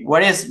 okay,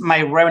 what is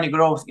my revenue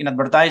growth in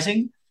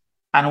advertising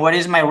and what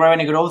is my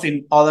revenue growth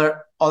in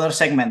other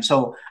segments?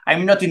 So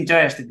I'm not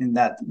interested in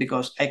that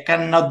because I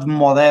cannot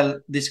model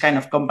this kind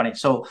of company.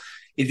 So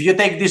if you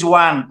take this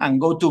one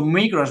and go to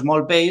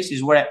small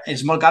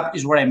cap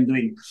is where I'm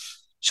doing.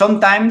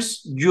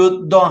 Sometimes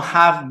you don't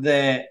have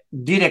the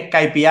direct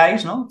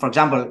KPIs, no? For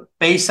example,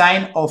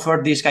 PaySign offer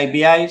these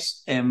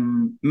KPIs,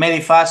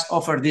 Medifast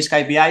offer these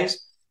KPIs,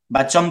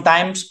 but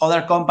sometimes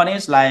other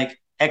companies like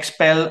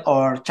Expel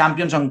or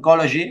Champions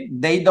Oncology,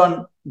 they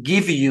don't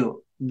give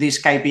you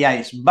these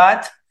KPIs.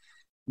 But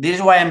this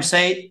is why I'm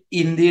saying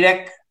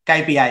indirect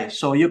KPIs.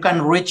 So you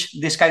can reach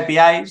these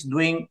KPIs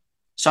doing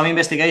some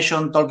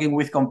investigation, talking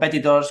with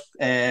competitors,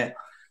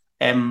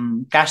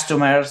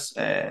 customers,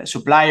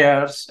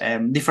 suppliers,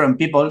 different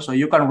people. So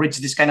you can reach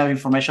this kind of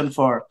information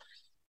for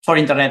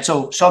internet.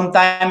 So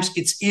sometimes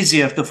it's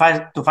easier to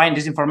find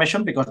this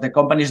information because the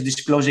company is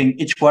disclosing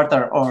each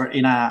quarter or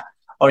in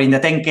the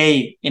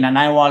 10K in an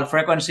annual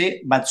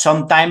frequency, but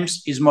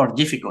sometimes it's more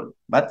difficult.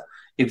 But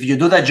if you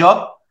do the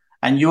job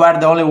and you are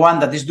the only one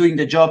that is doing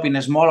the job in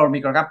a small or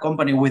microcap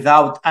company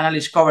without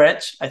analyst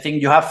coverage, I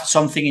think you have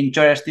something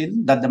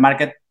interesting that the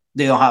market,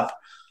 they don't have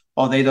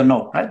or they don't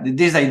know, right?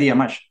 This is the idea,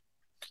 Mash.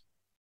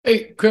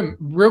 Hey, Quim,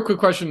 real quick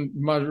question,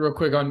 real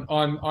quick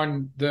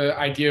on the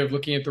idea of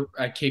looking at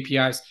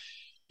KPIs.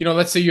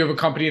 Let's say you have a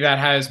company that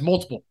has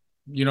multiple.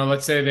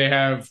 Let's say they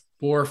have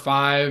 4 or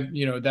 5.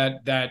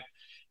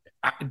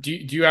 Do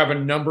you have a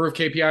number of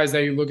KPIs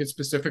that you look at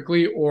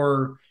specifically,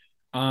 or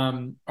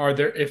are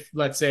there, if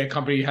let's say a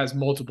company has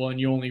multiple and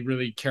you only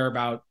really care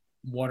about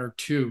 1 or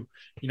 2,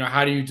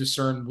 how do you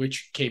discern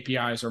which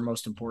KPIs are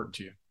most important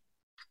to you?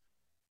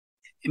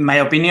 In my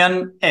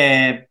opinion,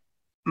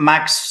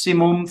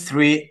 maximum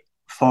 3,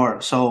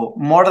 4. So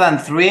more than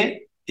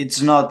 3,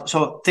 it's not.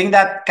 So think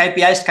that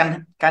KPIs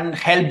can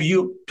help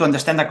you to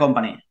understand the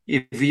company.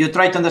 If you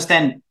try to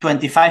understand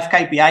 25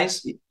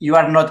 KPIs, you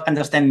are not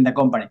understanding the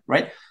company,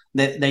 right?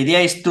 The idea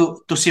is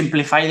to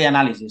simplify the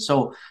analysis.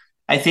 So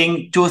I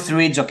think 2,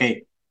 3 is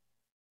okay.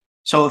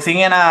 So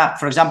thinking,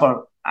 for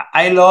example,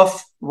 I love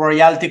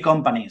royalty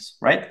companies,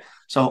 right?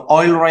 So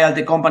oil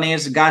royalty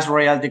companies, gas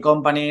royalty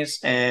companies,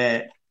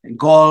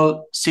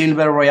 gold,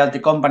 silver royalty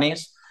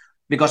companies,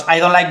 because I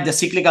don't like the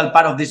cyclical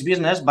part of this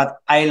business, but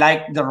I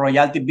like the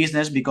royalty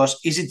business because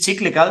is it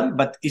cyclical,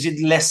 but is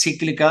it less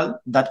cyclical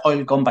than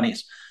oil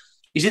companies?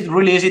 Is it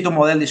really easy to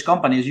model these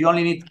companies? You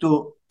only need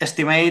to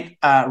estimate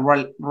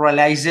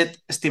realized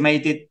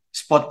estimated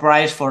spot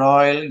price for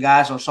oil,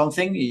 gas, or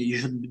something. You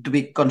should to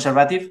be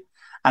conservative,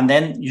 and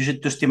then you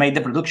should to estimate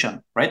the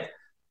production, right?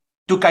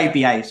 2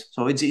 KPIs,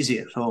 so it's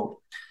easier.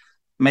 So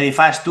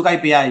Medifast, 2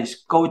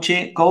 KPIs, coach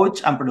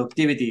and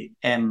productivity.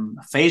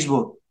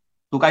 Facebook,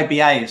 2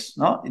 KPIs,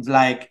 no? It's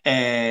like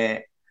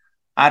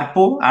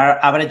ARPU, our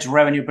average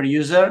revenue per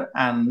user,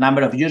 and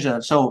number of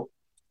users. So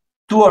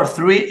 2 or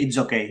 3, it's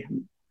okay.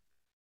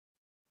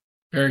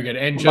 Very good.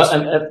 And just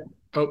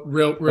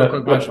real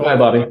quick, Bob. Hi,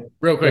 Bobby.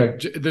 Real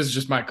quick, this is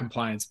just my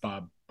compliance,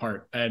 Bob,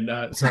 part.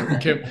 And so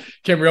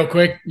Kim, real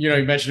quick, you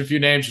mentioned a few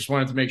names. Just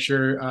wanted to make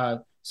sure.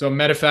 So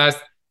Medifast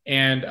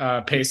and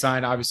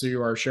Paysign, obviously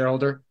you are a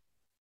shareholder.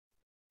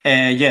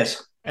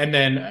 Yes. And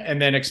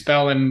then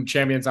Expel and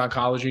Champions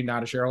Oncology,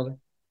 not a shareholder.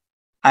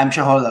 I'm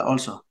shareholder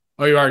also.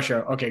 Oh, you are a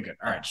shareholder. Okay, good.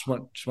 All right, just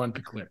want to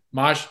be clear.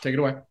 Maj, take it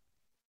away.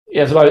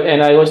 Yes,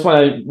 and I just want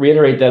to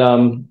reiterate that,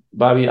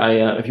 Bobby,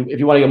 if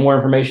you want to get more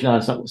information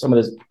on some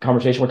of this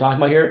conversation we're talking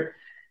about here,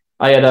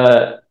 I had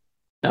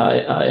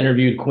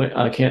interviewed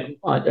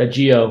Quim,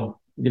 Geo.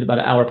 We did about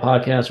an hour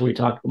podcast where we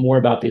talked more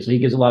about these. So he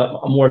gives a lot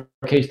of more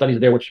case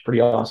studies there, which is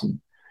pretty awesome.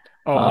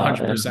 Oh,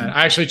 100%.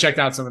 I actually checked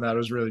out some of that. It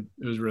was really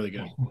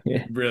good.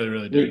 Yeah.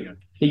 Really good.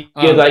 He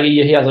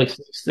has like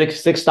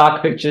six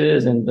stock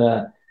pitches and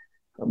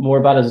more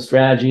about his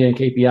strategy and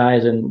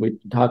KPIs, and we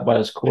talk about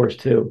his course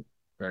too.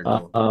 Very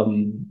cool.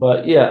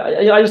 But yeah,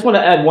 I just want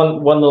to add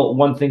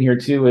one thing here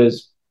too,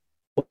 is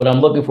what I'm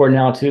looking for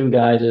now too,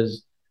 guys,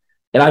 is,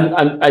 and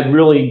I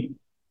really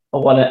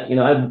want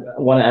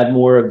to add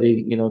more of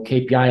the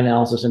KPI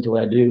analysis into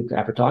what I do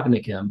after talking to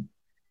Kim.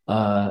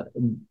 But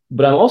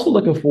I'm also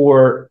looking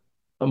for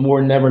a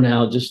more never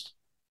now just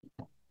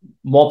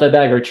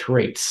multi-bagger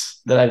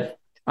traits that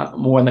I've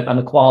more on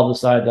the quality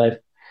side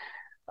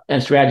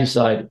and strategy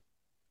side.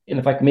 And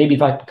if I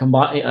can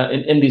combine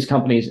in these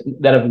companies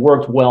that have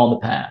worked well in the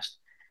past,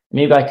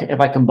 maybe if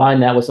I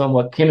combine that with some of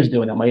what Kim is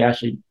doing, that might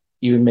actually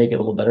even make it a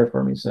little better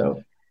for me.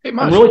 So hey,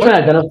 I'm really trying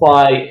to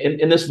identify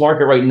in this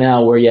market right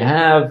now when you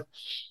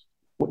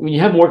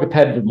have more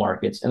competitive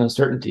markets and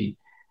uncertainty.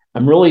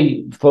 I'm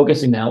really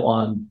focusing now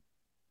on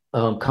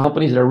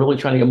companies that are really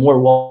trying to get more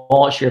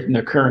wallet share from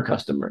their current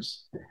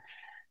customers,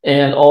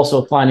 and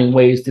also finding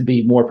ways to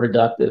be more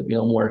productive,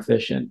 more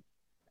efficient.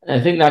 And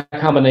I think that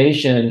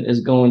combination is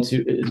going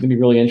to be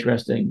really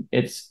interesting.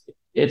 It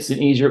may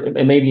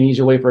be an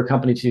easier way for a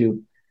company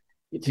to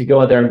go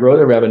out there and grow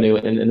their revenue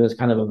in this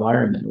kind of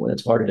environment when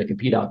it's harder to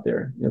compete out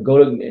there.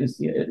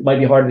 It might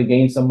be harder to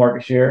gain some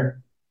market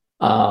share.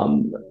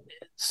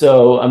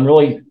 So I'm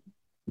really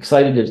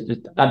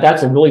excited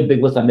that's a really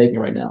big list I'm making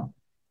right now.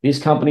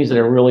 These companies that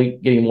are really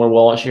getting more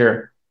wallet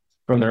share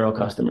from their own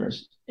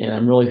customers, and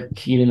I'm really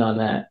keen in on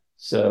that.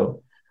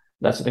 So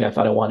that's something I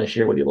thought I wanted to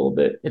share with you a little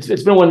bit. It's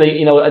been one of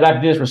the, I've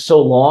been doing this for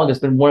so long. It's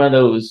been one of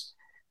those,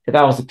 if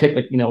I was to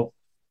pick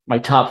my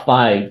top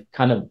 5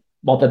 kind of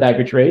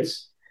multi-bagger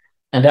traits,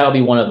 and that would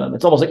be one of them.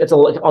 It's almost like it's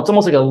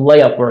almost like a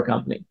layup for a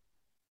company.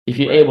 If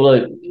you're able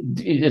to,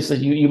 it's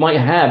like you might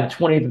have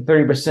 20 to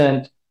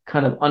 30%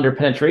 kind of under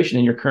penetration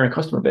in your current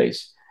customer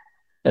base,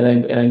 and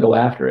then go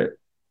after it.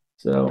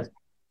 So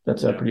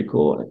that's pretty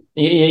cool.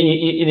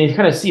 You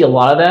kind of see a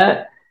lot of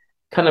that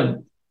kind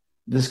of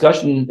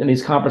discussion in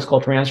these conference call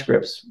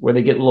transcripts where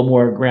they get a little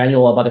more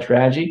granular about the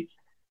strategy.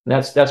 And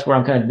that's where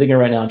I'm kind of digging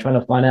right now and trying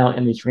to find out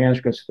in these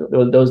transcripts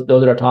those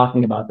that are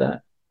talking about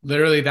that.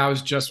 Literally, that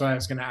was just what I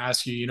was going to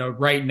ask you.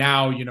 Right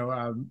now,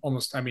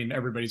 almost,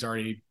 everybody's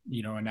already,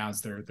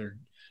 announced their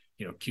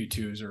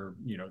Q2s or,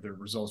 their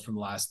results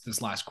from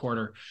this last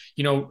quarter.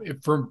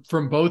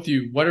 From both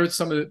you, what are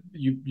some of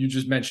you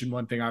just mentioned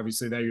one thing,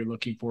 obviously, that you're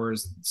looking for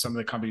is some of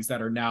the companies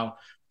that are now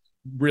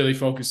really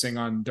focusing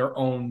on their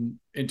own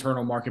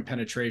internal market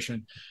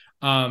penetration.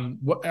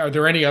 Are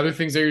there any other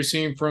things that you're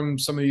seeing from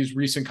some of these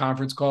recent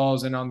conference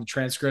calls and on the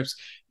transcripts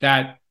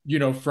that,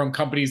 from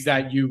companies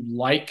that you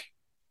like,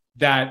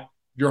 that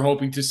you're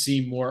hoping to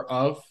see more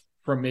of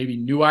from maybe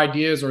new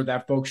ideas, or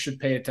that folks should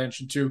pay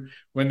attention to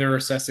when they're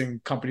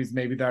assessing companies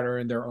maybe that are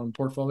in their own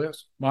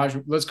portfolios? Maj,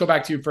 let's go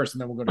back to you first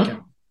and then we'll go to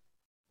Kim.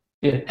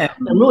 Yeah,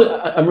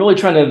 I'm really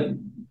trying to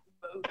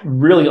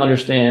really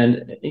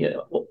understand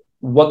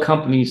what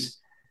companies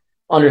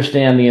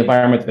understand the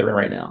environment that they're in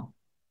right now.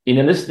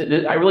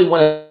 I really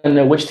want to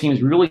know which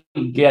teams really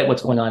get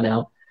what's going on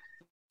now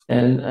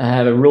and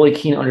have a really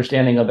keen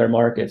understanding of their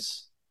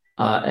markets.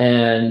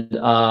 And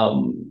I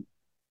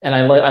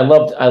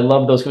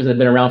love those companies that have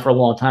been around for a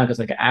long time,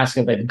 because I can ask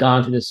if they've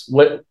gone through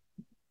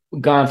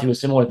a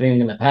similar thing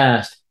in the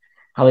past,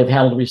 how they've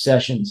handled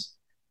recessions.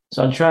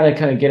 So I'm trying to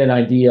kind of get an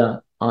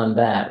idea on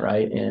that,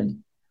 right?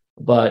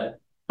 But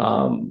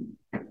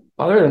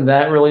other than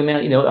that, really,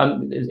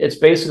 man, it's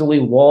basically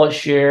wallet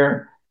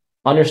share,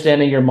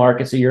 understanding your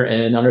markets that you're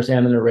in,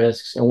 understanding the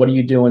risks, and what are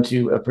you doing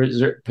to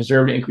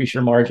preserve and increase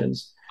your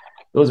margins.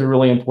 Those are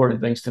really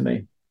important things to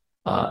me.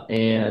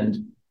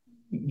 And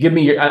give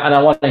me and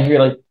I want to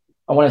hear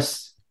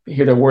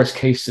the worst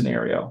case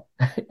scenario.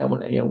 I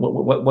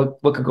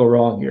want what could go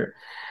wrong here.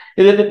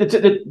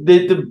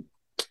 The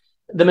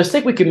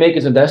mistake we can make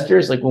as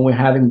investors, like when we're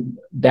having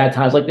bad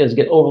times like this, is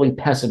get overly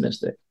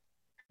pessimistic.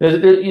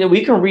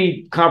 We can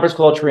read conference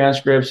call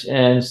transcripts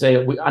and say,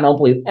 I don't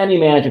believe any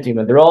management team,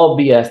 they're all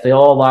BS, they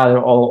all lie, they're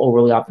all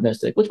overly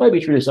optimistic, which might be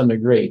true to some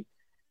degree.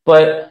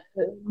 But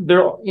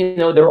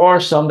there are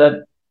some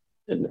that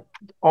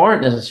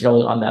aren't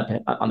necessarily on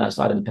that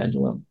side of the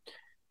pendulum,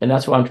 and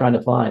that's what I'm trying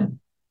to find.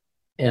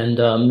 And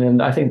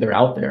I think they're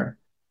out there,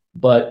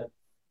 but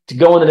to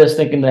go into this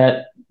thinking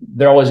that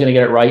they're always going to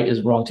get it right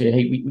is wrong too.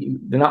 Hey,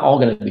 they're not all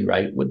going to be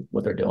right with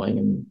what they're doing,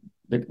 and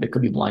they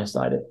could be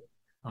blindsided.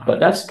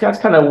 But that's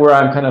kind of where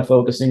I'm kind of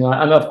focusing on.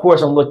 And of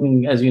course, I'm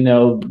looking, as you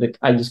know,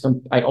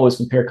 I always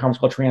compare conference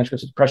call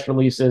transcripts with press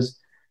releases,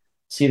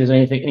 see if there's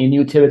any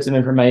new tidbits of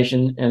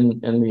information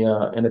in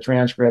the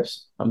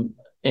transcripts.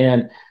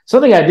 And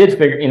something I did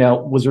figure,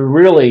 was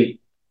really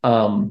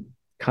kind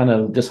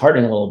of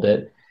disheartening a little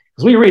bit,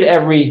 because we read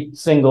every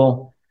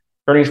single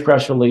earnings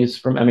press release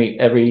from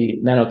every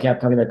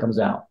nano-cap company that comes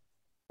out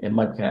in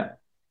MicroCap,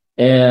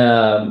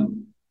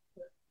 and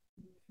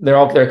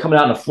they're coming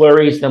out in a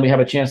flurry. So then we have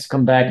a chance to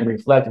come back and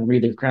reflect and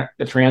read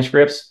the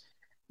transcripts.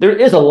 There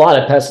is a lot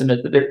of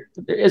pessimism. There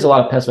is a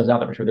lot of pessimism out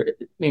there for sure.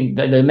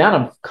 The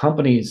amount of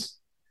companies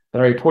that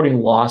are reporting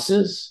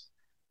losses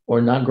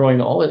or not growing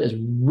at all is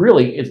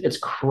really it's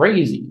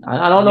crazy.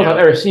 I don't know if I've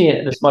ever seen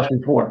it this much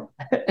before,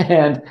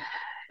 and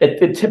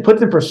it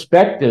puts in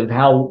perspective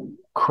how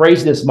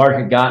crazy this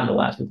market got in the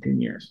last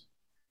 15 years.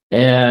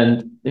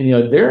 And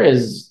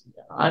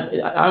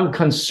I'm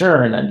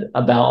concerned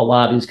about a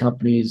lot of these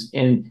companies.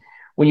 And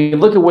when you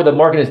look at where the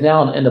market is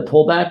now in the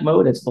pullback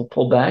mode, it's the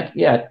pullback.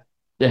 Yeah,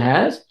 it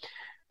has.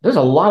 There's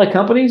a lot of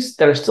companies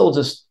that are still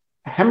just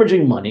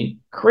hemorrhaging money,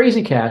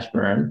 crazy cash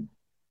burn,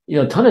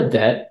 a ton of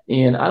debt.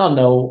 And I don't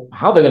know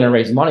how they're going to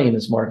raise money in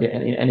this market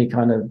in any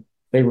kind of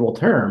favorable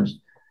terms.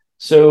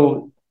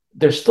 So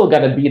there's still got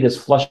to be this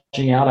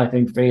flushing out, I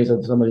think, phase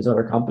of some of these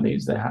other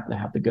companies that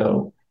have to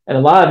go. And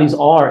a lot of these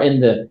are in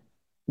the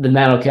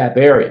nano-cap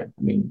area.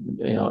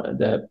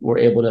 That we're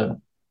able to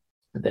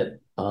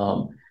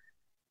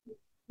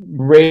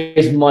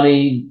raise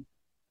money,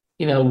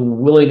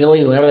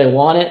 willy-nilly whenever they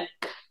want it.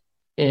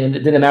 And it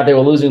didn't matter if they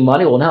were losing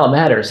money. Well, now it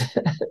matters.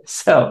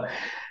 So,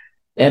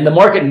 and the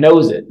market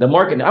knows it. The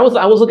market. I was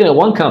looking at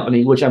one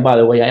company, which by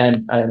the way, I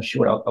am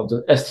short. I'll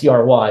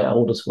STRY. I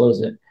will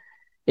disclose it.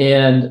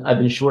 And I've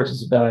been short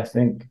since about, I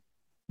think,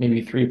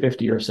 maybe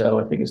 350 or so.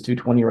 I think it's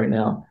 220 right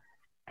now.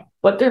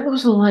 But they're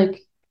losing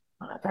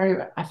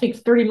I think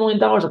 $30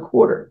 million a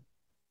quarter.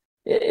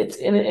 It's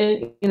and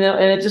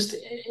it just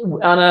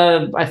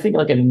on I think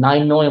like a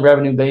 9 million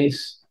revenue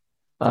base,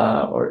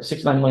 or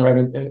 6-9 million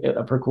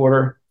revenue per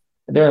quarter.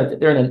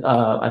 They're in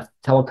a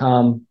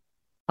telecom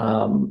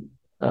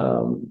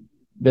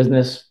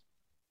business,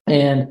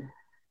 and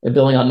they're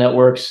building out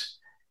networks,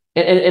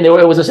 and it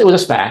was a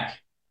SPAC,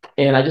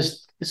 and I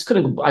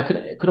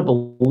couldn't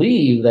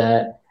believe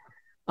that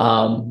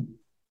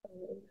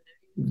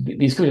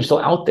these companies are still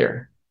out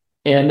there.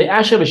 And they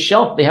actually have a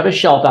shelf. They have a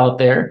shelf out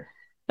there,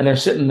 and they're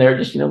sitting there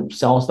just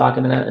selling stock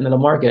into the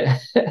market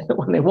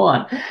when they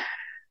want.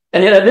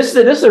 And this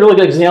is a really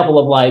good example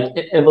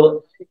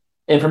of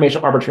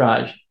information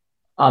arbitrage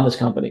on this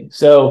company.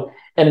 So,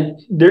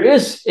 and there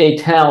is a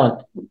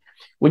talent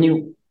when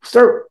you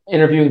start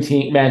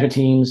interviewing management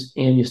teams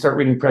and you start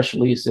reading press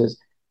releases.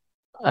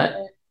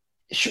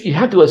 You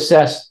have to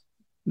assess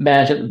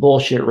management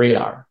bullshit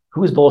radar.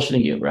 Who's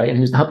bullshitting you, right? And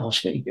who's not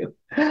bullshitting you.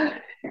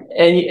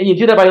 And you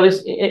do that by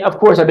this. Of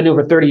course, I've been doing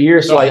it for 30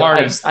 years.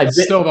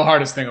 It's still the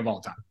hardest thing of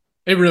all time.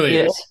 It really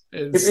is.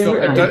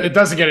 It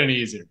doesn't get any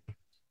easier.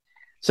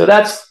 So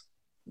that's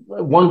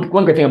one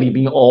great thing of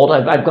being old.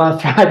 I've gone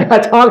through.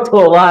 I've talked to a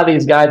lot of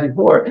these guys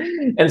before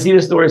and see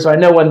the story, so I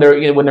know when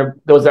they're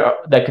those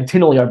that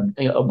continually are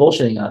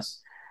bullshitting us.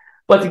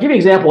 But to give you an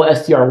example,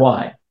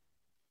 STRY,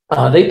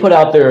 they put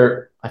out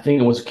their, I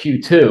think it was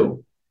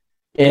Q2,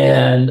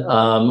 and it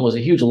was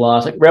a huge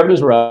loss. Like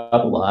revenues were up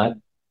a lot,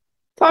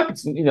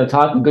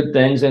 talking good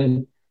things,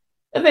 and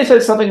they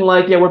said something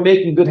like, "Yeah, we're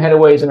making good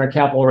headways in our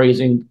capital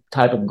raising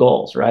type of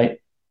goals, right?"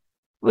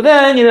 But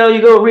then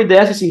you go read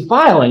the SEC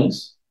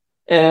filings,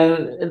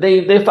 and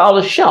they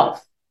filed a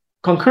shelf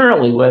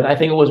concurrently with, I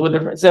think it was with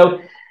their, so,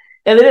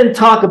 and they didn't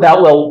talk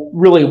about what we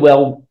really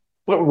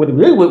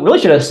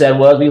should have said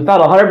was, we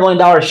filed $100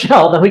 million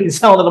shelf that we can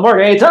sell into the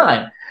market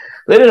anytime.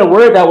 They didn't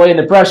word it that way in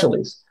the press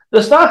release.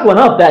 The stock went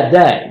up that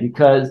day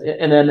because,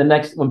 and then the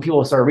next, when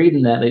people started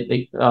reading that,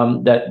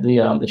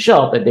 the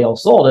shelf that they all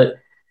sold it,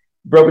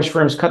 brokerage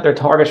firms cut their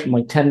targets from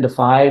like 10 to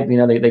 5.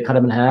 They cut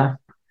them in half,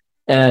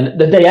 and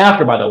the day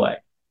after, by the way.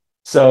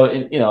 So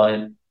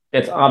and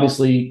it's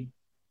obviously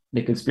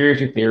the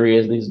conspiracy theory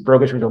is these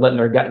brokerage firms are letting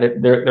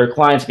their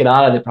clients get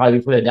out of it probably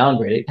before they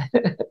downgrade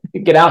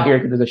it. Get out here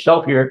because there's a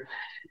shelf here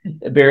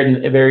buried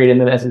in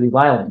the SEC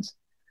filings.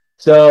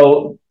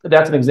 So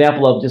that's an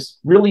example of just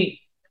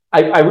really,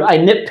 I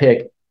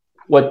nitpick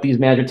what these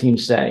management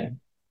teams say.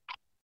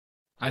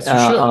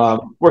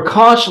 We're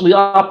cautiously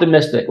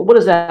optimistic. What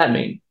does that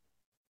mean?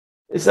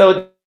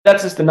 So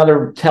that's just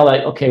another tell.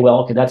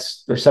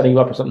 They're setting you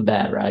up for something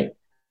bad, right?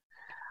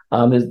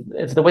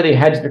 It's the way they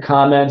hedge their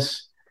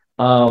comments.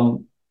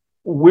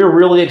 We're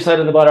really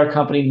excited about our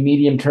company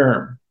medium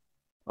term.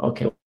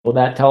 Okay, well,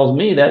 that tells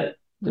me that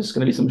there's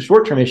going to be some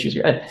short-term issues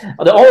here.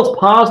 All this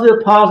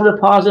positive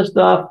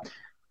stuff.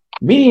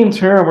 Medium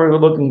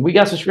term, we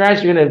got some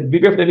strategy. You're going to be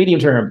great for the medium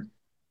term.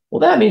 Well,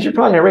 that means you're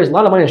probably going to raise a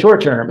lot of money in the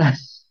short term.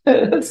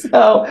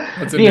 So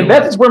the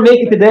investments we're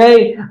making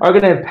today are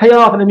going to pay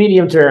off in the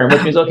medium term,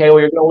 which means, okay,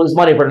 well, you're going to lose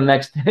money for the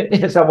next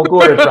several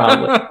quarters,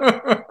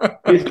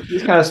 probably.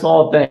 These kind of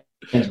small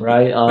things,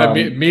 right?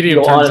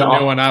 Medium term's a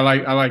new one. I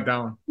like that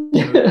one.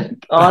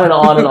 On and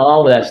on and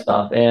all of that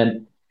stuff,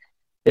 and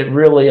it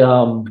really,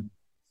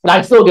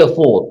 I still get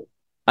fooled.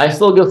 I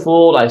still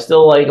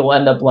will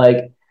end up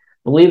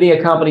believing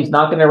a company's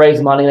not going to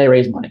raise money. They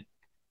raise money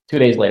 2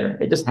 days later.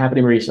 It just happened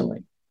to me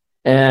recently.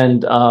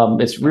 And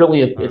it's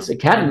really it's a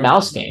cat and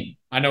mouse game.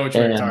 I know what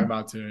you're talking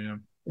about too.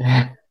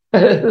 Yeah.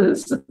 But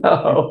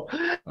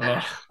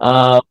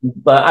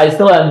I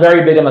still am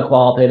very big on the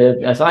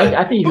qualitative. So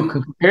I think you can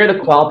compare the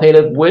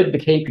qualitative with the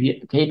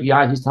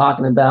KPIs he's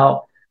talking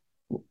about,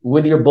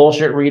 with your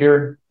bullshit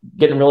reader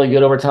getting really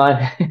good over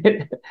time.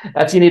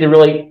 That's, you need to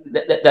really,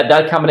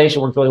 that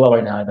combination works really well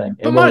right now, I think.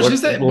 But Maj,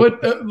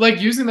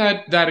 like using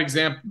that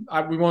example,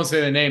 we won't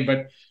say the name,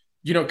 but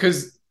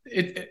because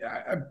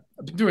I've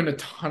been doing a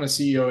ton of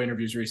CEO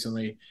interviews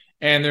recently,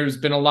 and there's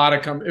been a lot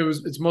of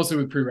it's mostly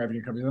with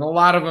pre-revenue companies, and a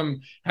lot of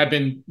them have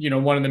been,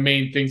 one of the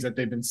main things that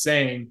they've been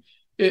saying.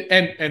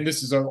 And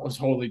this is a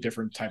totally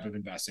different type of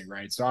investing,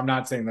 right? So I'm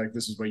not saying like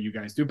this is what you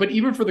guys do, but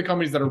even for the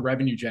companies that are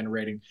revenue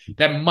generating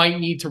that might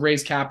need to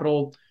raise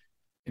capital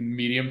in the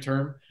medium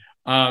term,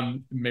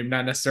 maybe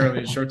not necessarily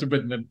in the short term,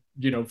 but in the,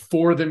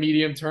 for the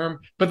medium term,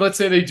 but let's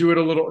say they do it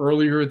a little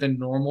earlier than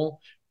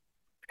normal,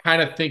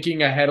 kind of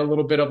thinking ahead a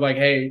little bit of like,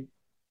 hey,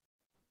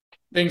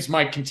 things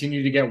might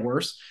continue to get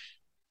worse.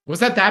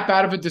 Was that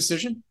bad of a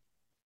decision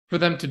for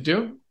them to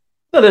do?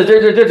 No,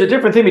 there's a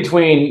different thing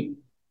between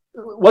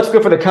what's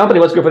good for the company,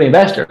 what's good for the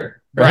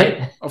investor,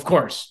 right? Of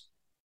course.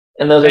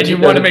 And you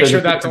want to make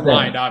sure that's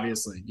aligned,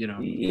 obviously,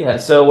 Yeah.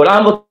 So what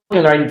I'm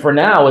looking at for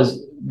now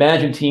is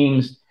management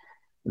teams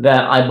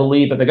that I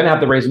believe that they're going to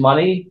have to raise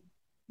money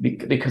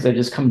because they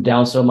just come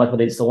down so much, but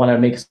they still want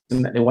to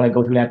they want to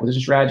go through an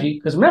acquisition strategy.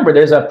 Because remember,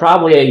 there's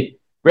probably a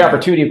great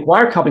opportunity to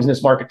acquire companies in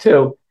this market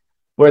too,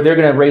 where they're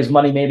going to raise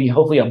money, maybe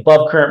hopefully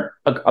above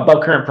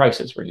current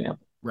prices, for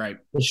example. Right.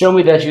 Show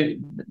me that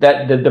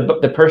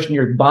the person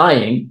you're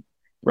buying,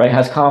 right,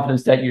 has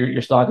confidence that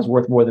your stock is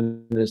worth more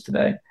than it is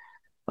today.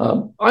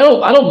 I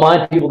don't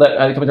mind people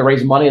that come to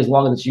raise money as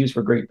long as it's used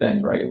for great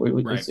things, right?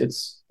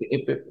 It's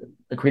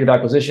accretive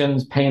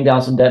acquisitions, paying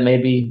down some debt,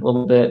 maybe a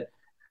little bit.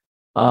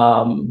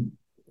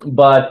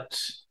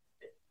 But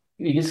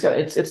you just got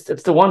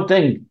it's the one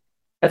thing.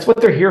 That's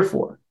what they're here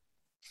for.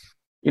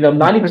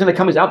 90% of the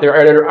companies out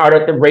there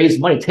are to raise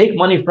money, take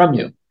money from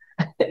you.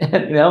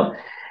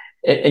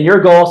 And your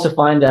goal is to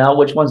find out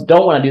which ones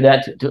don't want to do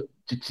that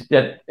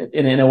that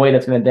in a way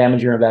that's going to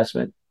damage your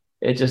investment.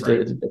 It's just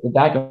it's a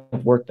back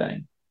and forth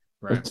thing,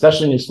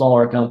 especially in these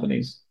smaller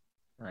companies.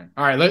 Right.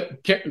 All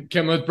right.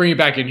 Kim, let's bring you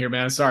back in here,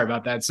 man. Sorry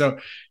about that. So,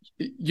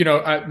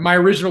 my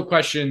original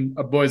question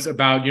was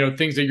about,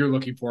 things that you're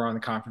looking for on the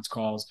conference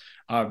calls,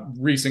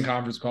 recent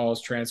conference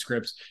calls,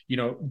 transcripts,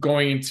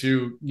 going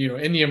into,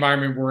 in the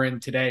environment we're in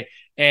today.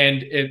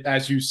 And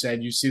as you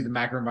said, you see the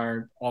macro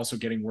environment also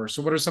getting worse.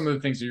 So what are some of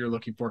the things that you're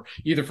looking for,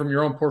 either from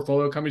your own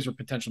portfolio companies or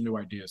potential new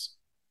ideas?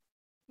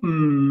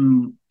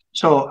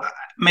 So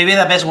maybe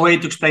the best way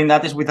to explain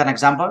that is with an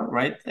example,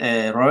 right,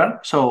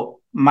 Robert?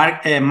 So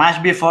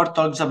Mash before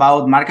talks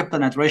about market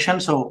penetration.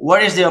 So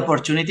where is the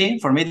opportunity?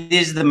 For me,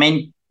 this is the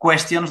main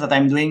questions that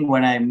I'm doing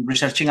when I'm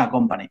researching a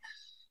company.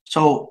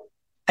 So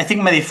I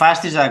think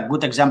Medifast is a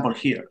good example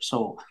here.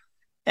 So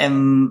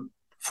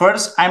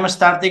first, I'm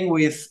starting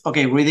with,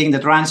 reading the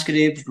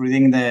transcripts,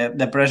 reading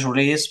the press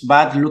release,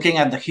 but looking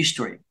at the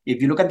history.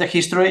 If you look at the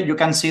history, you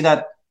can see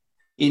that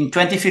in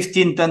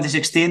 2015,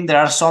 2016, there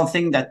are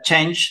something that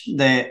changed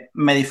the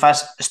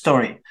Medifast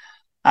story.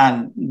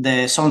 And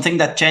the something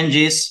that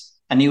changes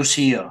a new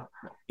CEO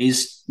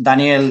is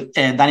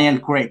Daniel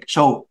Craig.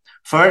 So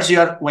first,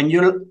 when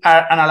you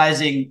are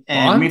analyzing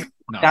Bond?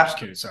 No, I'm just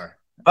kidding. Sorry.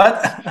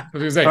 But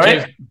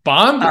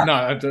Bond? No,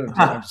 I'm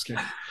just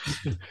kidding.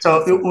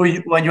 So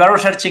when you are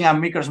researching a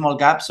micro small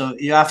cap, so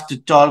you have to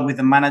talk with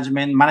the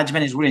management.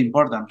 Management is really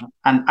important.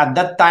 And at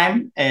that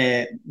time,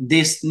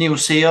 this new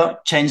CEO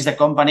changed the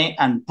company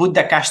and put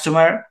the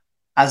customer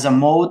as a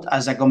mode,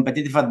 as a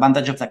competitive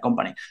advantage of the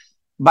company.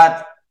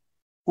 But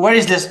where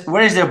is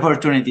the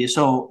opportunity?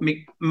 So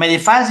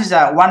Medifast is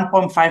a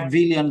 1.5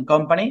 billion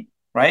company,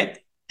 right?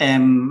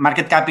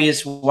 Market cap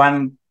is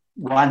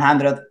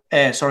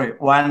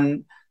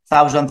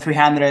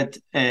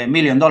 $1,300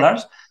 million.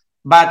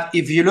 But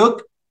if you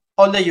look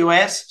all the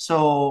US,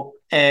 so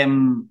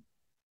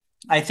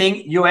I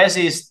think US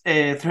is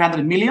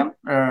 300 million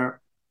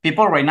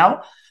people right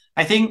now.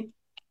 I think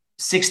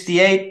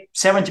 70%,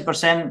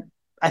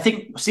 I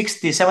think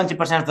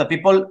 60-70% of the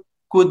people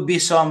could be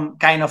some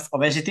kind of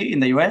obesity in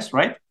the US,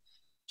 right?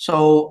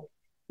 So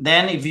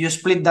then if you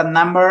split that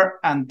number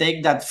and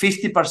take that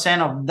 50%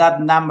 of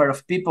that number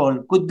of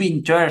people could be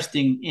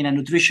interested in a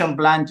nutrition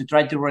plan to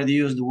try to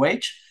reduce the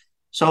weight.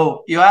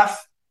 So you have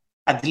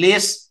at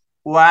least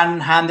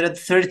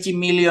 130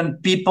 million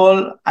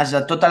people as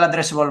a total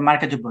addressable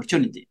market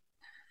opportunity.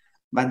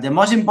 But the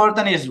most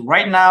important is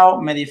right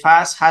now,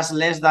 Medifast has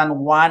less than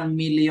 1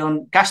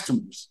 million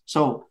customers.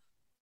 So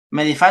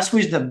Medifast, who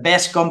is the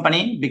best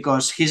company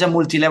because he's a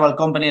multi-level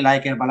company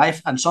like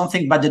Herbalife and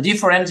something, but the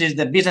difference is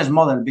the business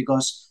model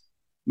because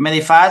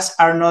Medifast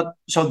are not,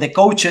 so the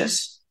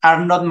coaches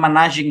are not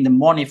managing the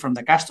money from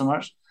the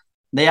customers.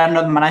 They are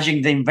not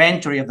managing the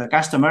inventory of the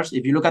customers.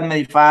 If you look at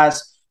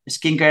Medifast,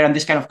 skincare and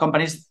these kind of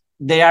companies,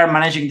 they are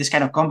managing this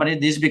kind of company.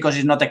 This is because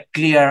it's not a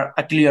clear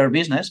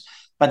business.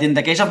 But in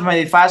the case of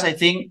Medifast, I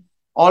think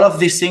all of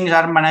these things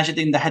are managed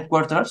in the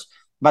headquarters.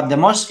 But the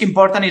most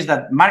important is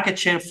that market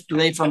share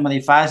today from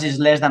Medifast is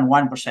less than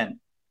 1%.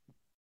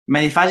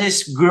 Medifast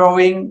is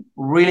growing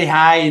really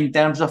high in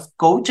terms of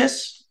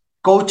coaches.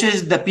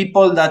 Coaches, the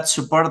people that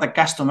support the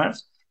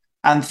customers.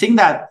 And think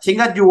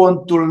that you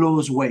want to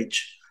lose weight.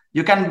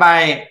 You can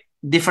buy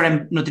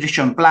different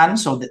nutrition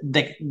plans. So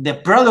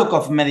the product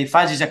of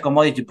Medifast is a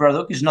commodity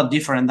product. It's not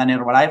different than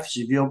Herbalife.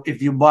 So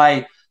if you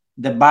buy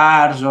the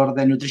bars or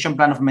the nutrition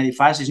plan of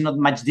Medifast, it's not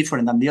much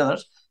different than the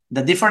others.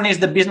 The difference is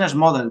the business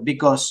model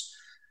because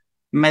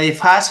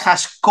Medifast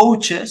has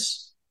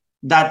coaches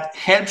that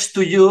helps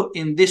to you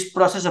in this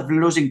process of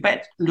losing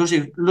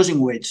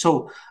weight.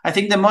 So I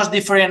think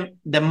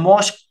the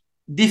most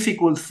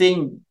difficult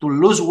thing to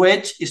lose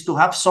weight is to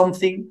have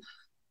something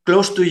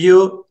close to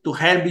you to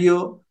help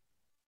you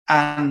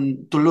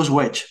and to lose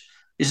weight.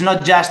 It's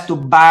not just to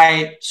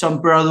buy some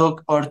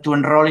product or to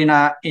enroll in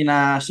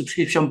a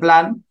subscription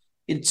plan.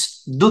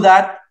 It's do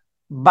that,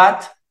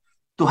 but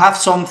to have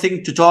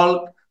something to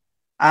talk.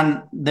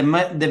 And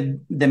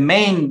the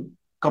main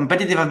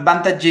competitive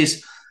advantage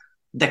is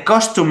the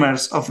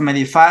customers of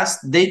Medifast,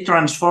 they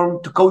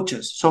transform to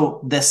coaches.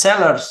 So the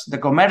sellers, the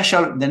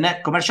commercial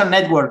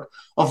network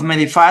of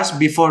Medifast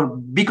before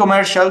big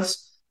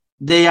commercials,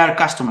 they are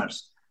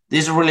customers.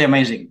 This is really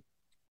amazing.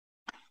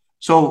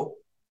 So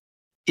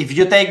if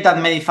you take that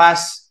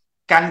Medifast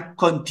can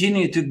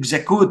continue to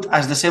execute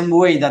as the same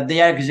way that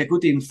they are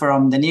executing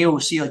from the new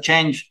CEO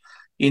change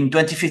in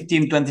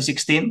 2015,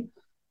 2016,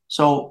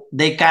 so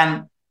they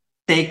can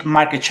take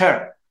market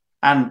share.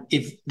 And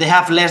if they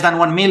have less than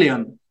 1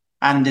 million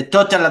and the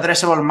total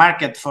addressable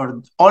market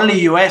for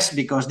only US,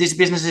 because this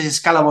business is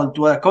scalable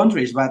to other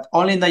countries, but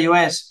only in the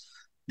US,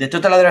 the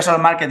total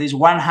addressable market is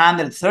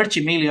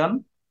 130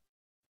 million.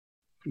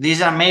 This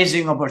is an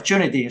amazing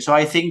opportunity. So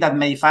I think that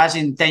Medifast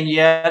in 10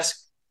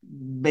 years,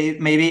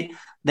 maybe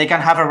they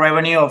can have a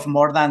revenue of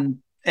more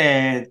than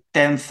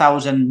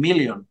 10,000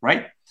 million,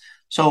 right?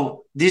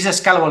 So this is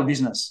a scalable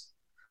business.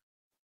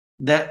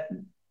 The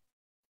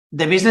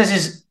business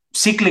is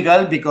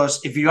cyclical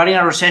because if you are in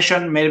a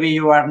recession, maybe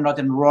you are not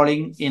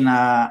enrolling in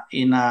a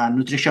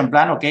nutrition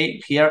plan. Okay,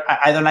 here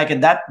I don't like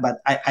it that, but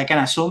I can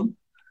assume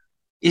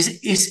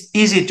it's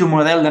easy to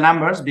model the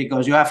numbers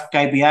because you have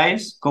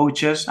KPIs,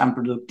 coaches, and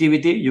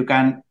productivity. You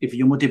can, if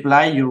you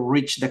multiply, you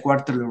reach the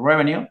quarterly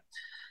revenue.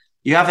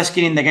 You have a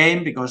skin in the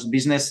game because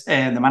business,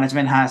 the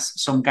management has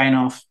some kind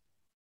of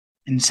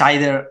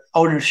insider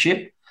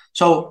ownership.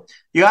 So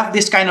you have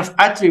this kind of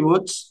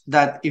attributes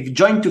that if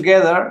joined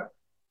together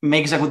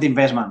makes a good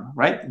investment,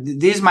 right?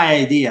 This is my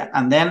idea.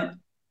 And then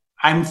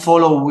I'm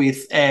follow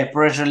with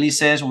press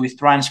releases, with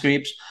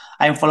transcripts.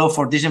 I'm follow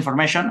for this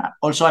information.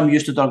 Also, I'm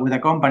used to talk with a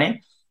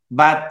company.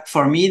 But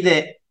for me,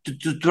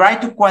 to try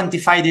to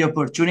quantify the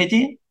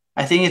opportunity,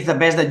 I think it's the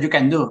best that you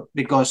can do,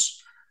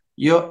 because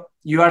you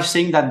are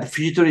seeing that the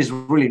future is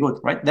really good,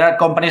 right? There are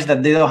companies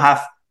that they don't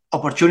have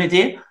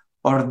opportunity,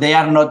 or they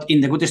are not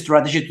in the good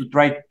strategy to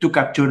try to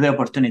capture the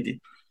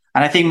opportunity.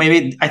 And I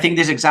think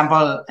this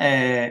example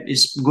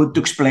is good to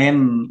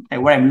explain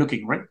where I'm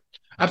looking, right?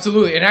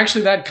 Absolutely. And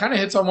actually that kind of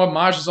hits on what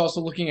Maj is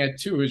also looking at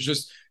too, is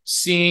just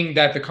seeing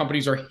that the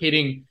companies are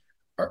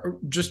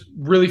just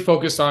really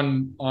focused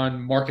on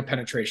market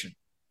penetration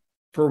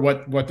for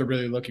what they're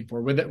really looking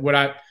for. Would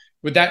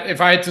that, if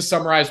I had to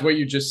summarize what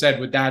you just said,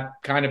 would that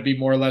kind of be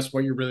more or less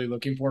what you're really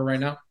looking for right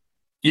now?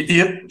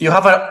 You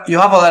have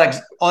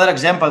other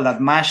example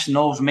that Mash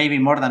knows maybe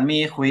more than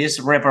me, who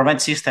is reprobate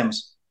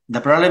systems.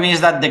 The problem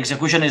is that the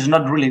execution is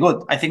not really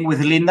good. I think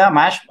with Linda,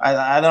 Mash,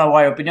 I don't know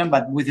my opinion,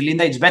 but with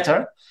Linda it's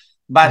better.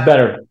 But it's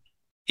better.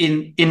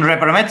 In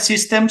reprobate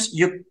systems,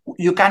 you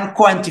can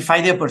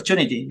quantify the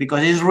opportunity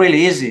because it's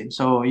really easy.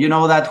 So you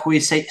know that who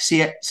is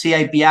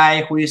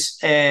CIPI, who is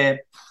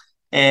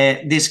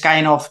this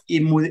kind of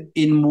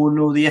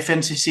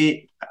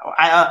immunodeficiency.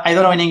 I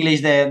don't know in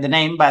English the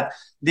name, but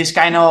this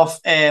kind of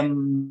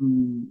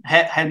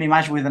help me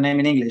match with the name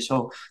in English.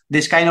 So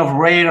this kind of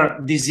rare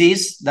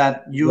disease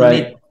that you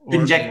need to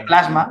inject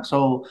plasma.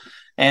 So,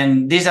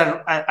 and these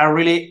are a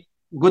really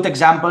good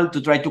example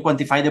to try to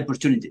quantify the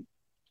opportunity.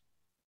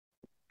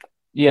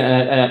 Yeah,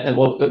 and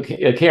well,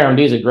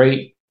 KRMD is a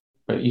great.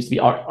 It used to be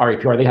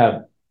RAPR. They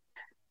have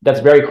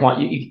that's very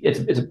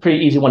it's a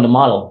pretty easy one to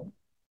model.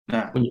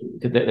 Yeah,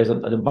 there's a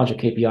bunch of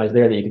KPIs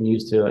there that you can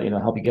use to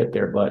help you get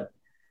there. But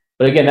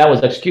again, that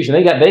was execution.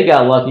 They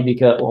got lucky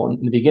because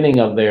in the beginning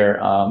of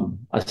their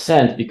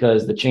ascent,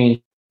 because the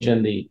change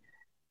in the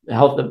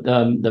health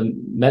the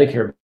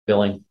Medicare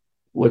billing,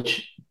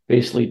 which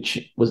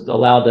basically was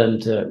allowed them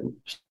to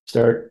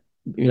start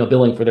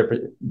billing for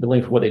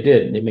what they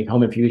did. They make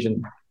home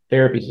infusion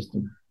therapy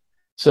system.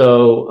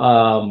 So,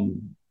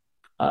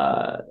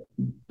 but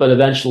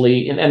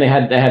eventually, and they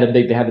had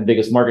the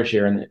biggest market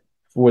share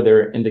for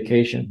their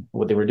indication for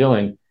what they were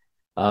doing.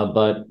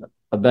 But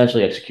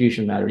eventually,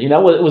 execution mattered.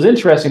 What was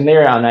interesting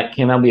there on that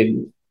came out.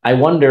 I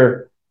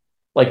wonder,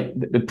 like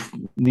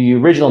the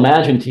original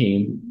management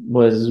team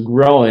was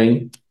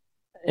growing,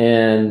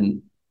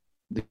 and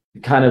the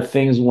kind of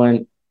things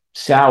went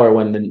sour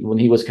when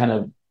he was kind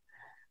of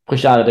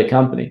pushed out of the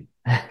company,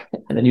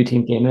 and the new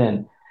team came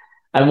in.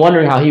 I'm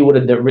wondering how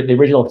the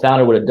original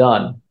founder would have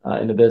done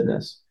in the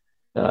business.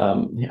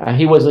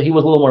 He was a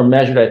little more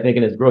measured, I think,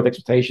 in his growth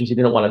expectations. He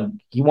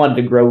wanted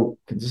to grow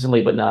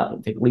consistently, but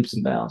not take leaps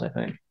and bounds, I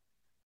think.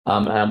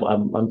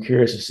 I'm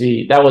curious to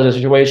see. That was a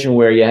situation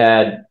where you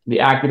had the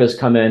activists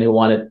come in who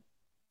wanted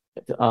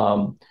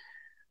to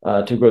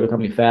grow the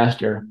company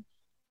faster.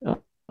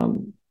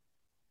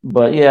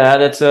 But yeah,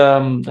 that's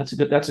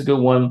a good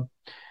one.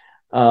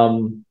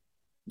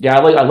 Yeah,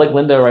 I like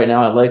Linda right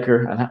now. I like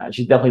her. I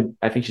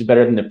think she's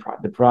better than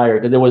the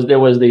prior. There was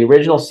the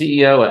original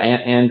CEO,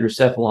 Andrew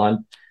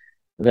Cephalon.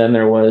 Then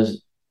there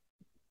was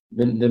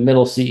the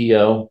middle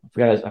CEO.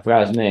 I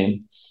forgot his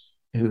name,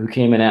 who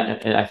came in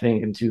I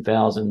think in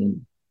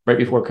 2000, right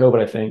before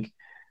COVID, I think.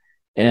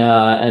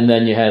 And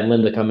then you had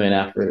Linda come in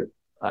after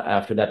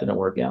that didn't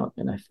work out.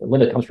 And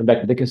Linda comes from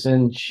Beck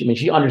Dickinson.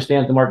 She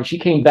understands the market. She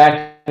came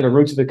back to the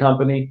roots of the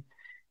company.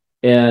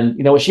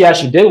 And what she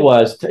actually did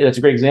was, it's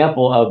a great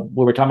example of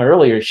what we were talking about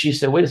earlier. She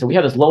said, wait a second, we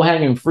have this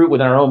low-hanging fruit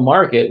within our own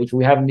market, which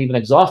we haven't even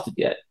exhausted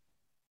yet.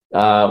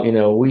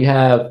 We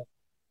have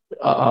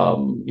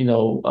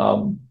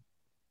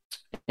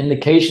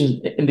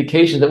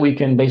indications that we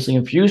can basically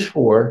infuse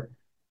for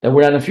that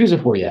we're not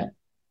infusing for yet,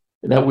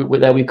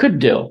 that we could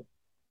do.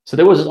 So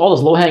there was all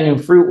this low-hanging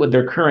fruit with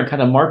their current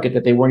kind of market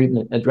that they weren't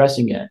even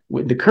addressing yet,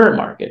 with the current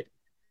market,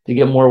 to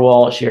get more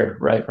wallet share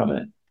right from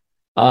it.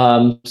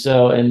 And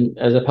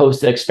as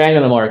opposed to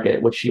expanding the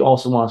market, which she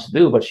also wants to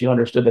do, but she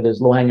understood that there's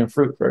low-hanging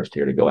fruit first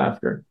here to go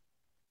after.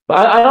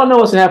 But I don't know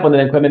what's going to happen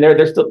with Quim.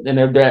 They're still, and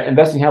they're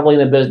investing heavily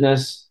in the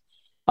business.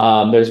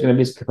 There's going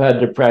to be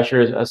competitive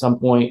pressures at some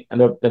point,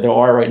 and there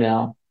are right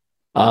now.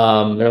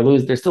 They're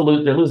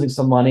losing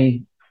some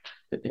money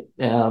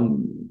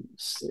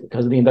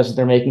because of the investments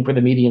they're making for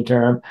the medium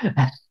term.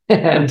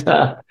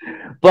 But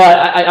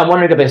I'm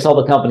wondering if they sell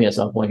the company at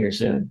some point here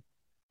soon.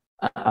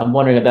 I'm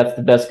wondering if that's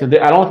the best, because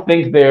I don't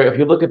think if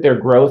you look at their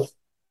growth,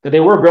 that they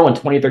were growing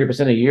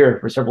 20-30% a year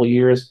for several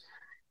years.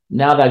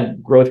 Now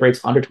that growth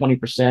rate's under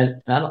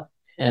 20%,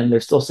 and they're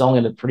still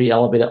selling at a pretty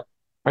elevated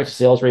price to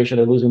sales ratio.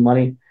 They're losing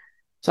money.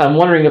 So I'm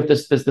wondering if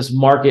this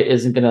market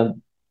isn't going to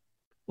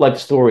like the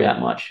story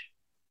that much.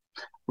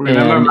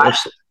 Remember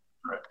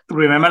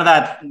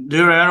that? Do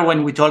you remember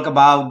when we talk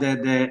about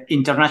the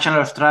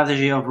international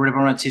strategy of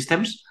reprobate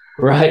systems?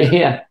 Right.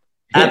 Yeah.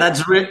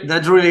 That's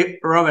really,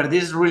 Robert,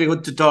 this is really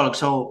good to talk.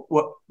 So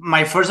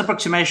my first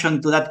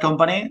approximation to that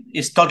company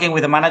is talking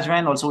with the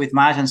management, also with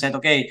Mash, and said,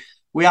 okay,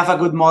 we have a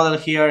good model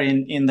here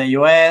in the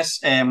US.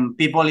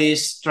 People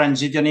is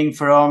transitioning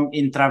from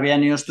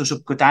intravenous to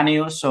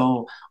subcutaneous.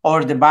 So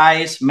our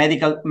device,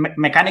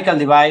 mechanical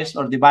device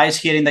or device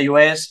here in the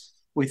US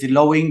with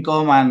low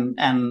income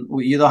and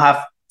you don't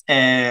have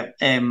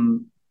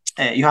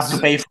you have to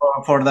pay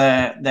for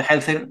the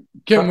health.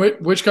 Kim,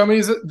 which company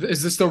is it?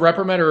 Is this still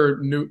Repromed or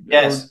new?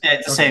 Yes,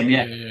 it's the same.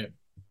 Yeah.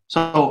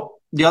 So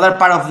the other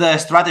part of the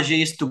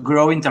strategy is to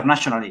grow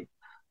internationally.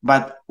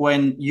 But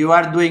when you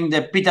are doing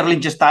the Peter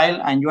Lynch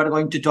style and you are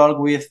going to talk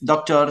with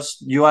doctors,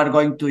 you are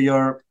going to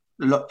your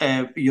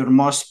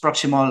most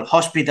proximal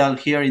hospital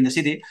here in the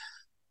city.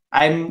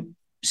 I'm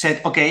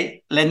said,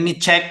 okay, let me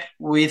check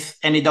with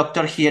any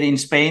doctor here in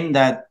Spain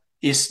that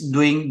is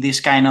doing this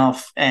kind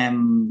of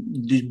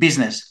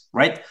business,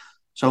 right?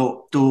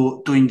 So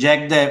to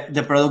inject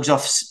the products of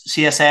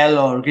CSL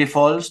or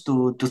Grifols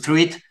to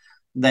treat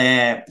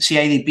the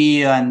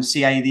CIDP and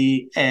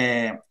CID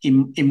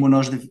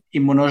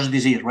immunos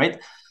disease, right?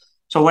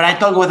 So when I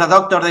talk with a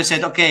doctor, they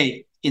said,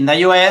 okay, in the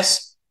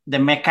US, the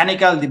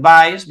mechanical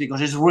device, because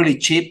it's really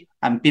cheap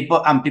and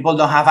people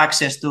don't have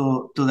access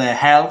to the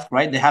health,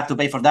 right? They have to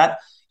pay for that.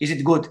 Is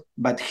it good?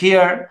 But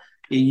here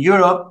in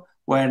Europe,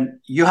 when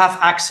you have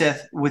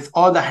access with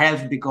all the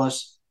health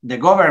because the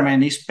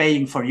government is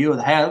paying for you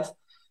the health,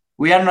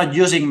 we are not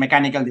using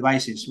mechanical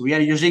devices. We are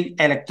using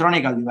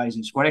electronic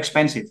devices. We're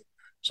expensive.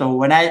 So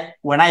when I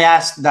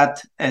asked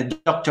that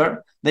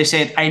doctor, they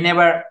said, I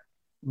never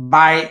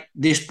buy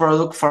this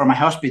product for my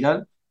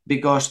hospital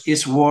because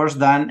it's worse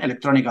than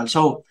electronic.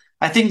 So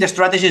I think the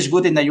strategy is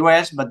good in the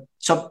US, but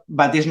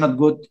it's not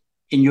good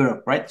in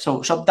Europe, right?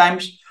 So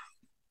sometimes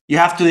you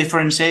have to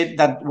differentiate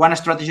that one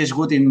strategy is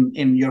good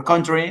in your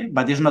country,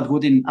 but it's not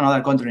good in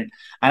another country.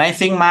 And I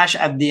think MASH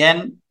at the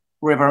end,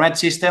 Repromed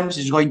Systems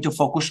is going to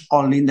focus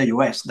only in the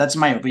US. That's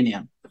my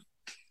opinion.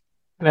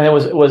 And it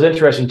was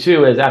interesting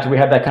too, is after we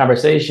had that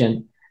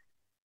conversation,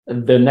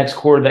 the next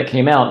quarter that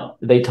came out,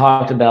 they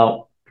talked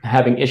about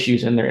having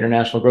issues in their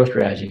international growth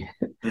strategy.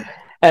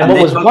 And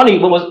what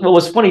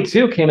was funny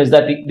too, Kim, is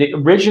that the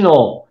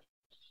original,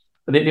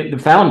 the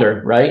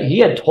founder, right? He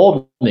had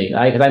told me,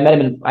 because I met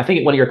him in, I think,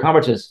 at one of your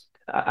conferences.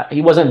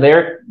 He wasn't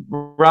there,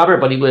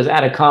 Robert, but he was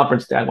at a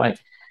conference that way.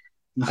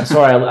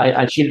 Sorry,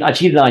 I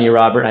cheated on you,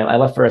 Robert. I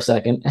left for a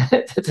second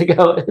to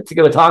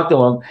go talk to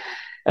him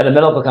at a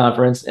medical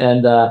conference,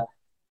 and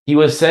he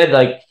was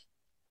like,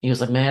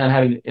 man, I'm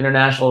having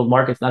international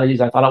markets not as easy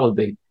as I thought it would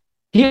be.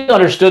 He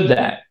understood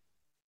that,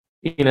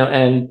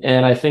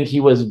 and I think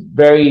he was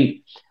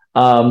very,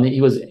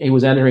 he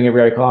was entering it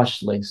very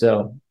cautiously.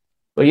 So,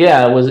 but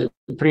yeah, it was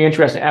pretty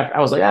interesting. I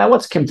was like,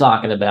 what's Kim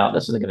talking about?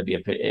 This isn't going to be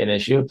an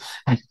issue.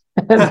 And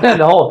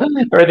then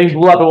everything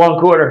blew up in one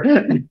quarter.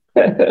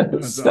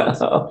 That's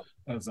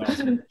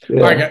awesome.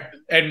 Yeah. All right,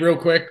 and real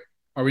quick,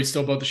 are we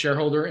still both a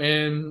shareholder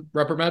in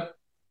Repromed?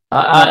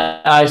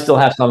 I still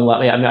have some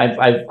left. I mean,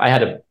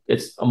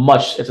 it's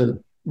a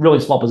really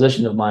small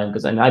position of mine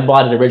because I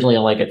bought it originally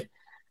at like at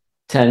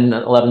 10,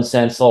 11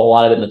 cents, sold a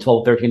lot of it in the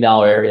 $12,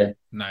 $13 area.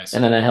 Nice.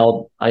 And then I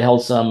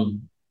held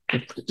some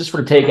just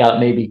for the takeout,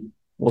 maybe.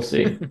 We'll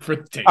see.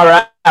 All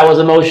right, I was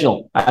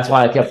emotional. That's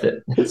why I kept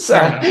it. I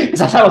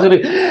thought I was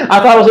going to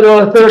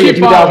go to 30 in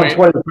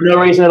 2020 for no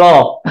reason at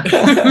all. But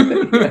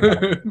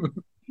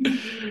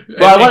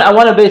I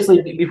want to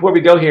basically, before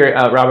we go here,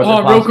 Robert.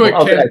 Real quick,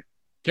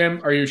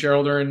 Kim, are you a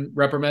shareholder in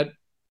Repromed?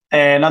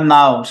 Not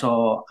now.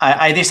 So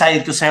I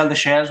decided to sell the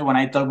shares when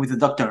I talked with the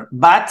doctor.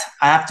 But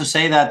I have to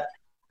say that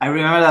I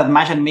remember that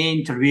Mash and me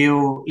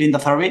interviewed Linda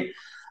Thorby,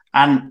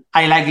 and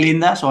I like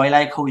Linda, so I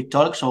like how we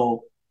talk.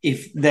 So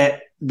if the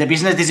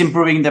business is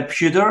improving in the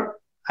future,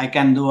 I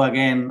can do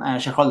again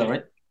shareholder,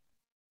 right?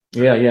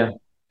 Yeah.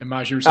 And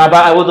Maj, but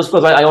I will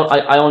disclose I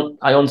own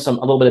a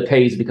little bit of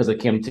Pays because of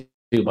Kim too,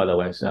 by the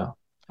way. So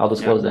I'll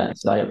disclose that.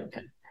 So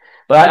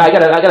but I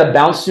gotta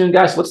bounce soon,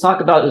 guys. So let's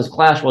talk about this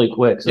clash really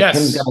quick. So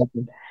yes.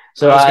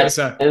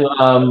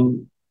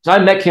 So I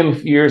met Kim a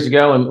few years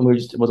ago, and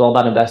it was all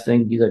about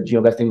investing. He's a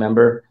geo-investing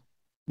member,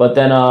 but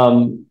then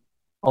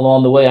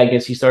along the way, I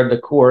guess he started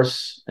a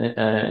course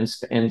in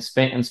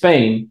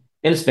Spain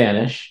in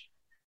Spanish,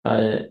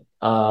 an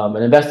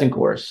investing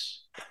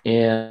course,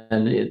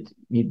 and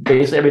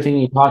basically everything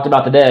he talked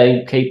about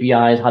today,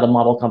 KPIs, how to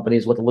model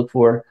companies, what to look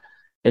for.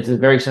 It's a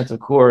very extensive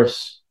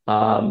course,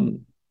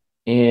 and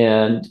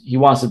he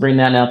wants to bring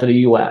that now to the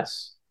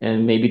U.S.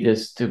 and maybe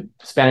just to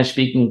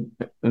Spanish-speaking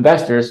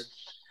investors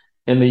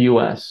in the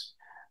U.S.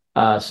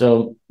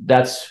 So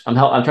I'm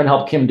trying to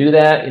help Kim do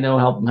that.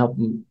 Help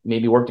him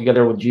maybe work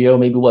together with Geo.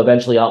 Maybe we'll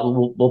eventually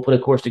we'll put a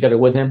course together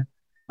with him.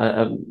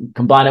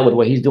 Combine it with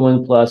what he's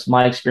doing plus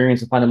my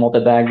experience of finding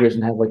multi-baggers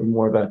and have like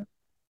more of a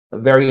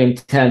very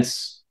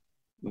intense,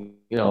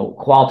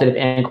 qualitative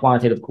and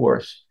quantitative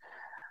course.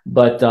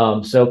 But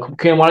so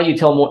Kim, why don't you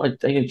tell more?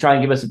 Try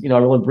and give us a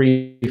really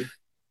brief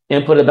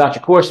input about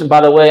your course. And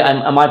by the way,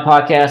 on my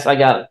podcast, I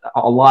got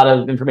a lot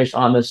of information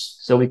on this,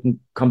 so we can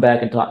come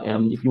back and talk.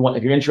 If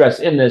you're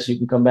interested in this, you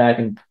can come back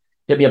and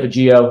hit me up at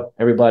Geo,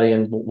 everybody,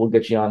 and we'll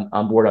get you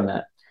on board on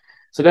that.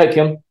 So go ahead,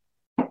 Kim.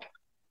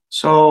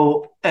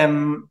 So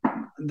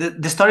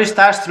the story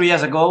starts 3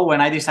 years ago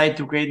when I decided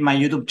to create my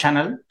YouTube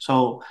channel.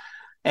 So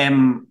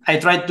I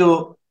tried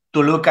to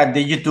look at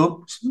the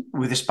YouTube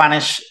with the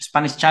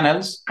Spanish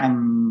channels,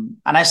 and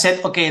I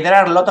said, okay, there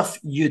are a lot of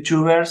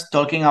YouTubers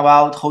talking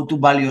about how to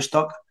value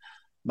stock,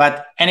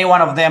 but any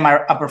one of them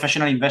are a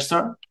professional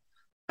investor.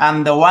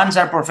 And the ones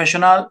that are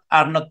professional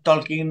are not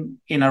talking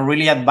in a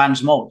really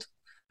advanced mode.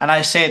 And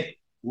I said,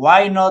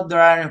 why not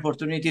there are an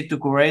opportunity to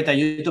create a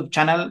YouTube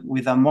channel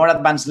with a more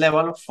advanced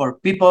level for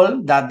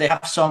people that they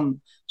have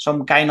some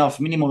kind of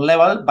minimum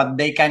level, but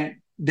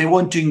they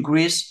want to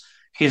increase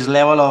his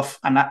level of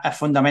a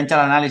fundamental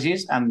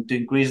analysis and to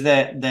increase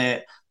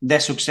the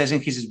success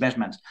in his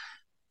investments.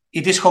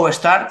 It is how it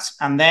starts.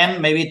 And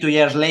then maybe 2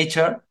 years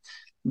later,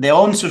 the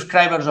own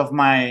subscribers of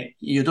my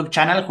YouTube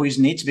channel, who is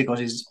niche because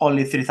it's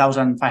only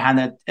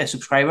 3,500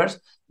 subscribers,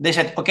 they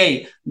said,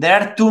 okay, there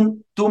are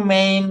two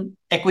main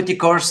equity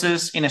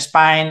courses in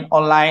Spain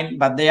online,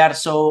 but they are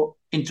so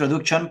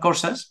introduction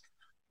courses.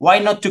 Why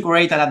not to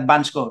create an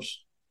advanced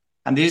course?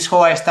 And this is how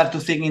I start to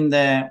think in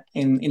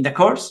the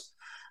course.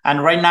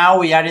 And right now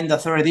we are in the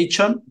third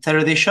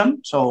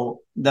edition. So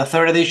the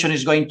third edition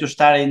is going to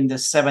start in the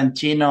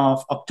 17th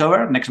of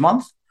October next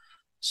month.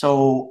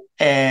 So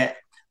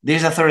this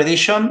is the third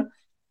edition.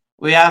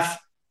 We have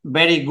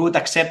very good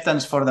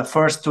acceptance for the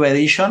first 2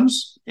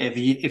 editions.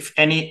 If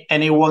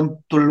anyone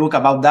to look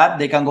about that,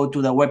 they can go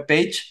to the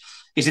webpage.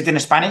 Is it in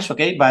Spanish?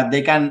 Okay, but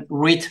they can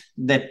read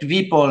the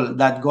people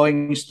that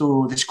going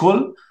to the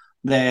school.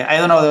 I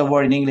don't know the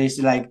word in English,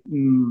 like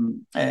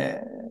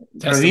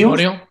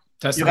testimonial.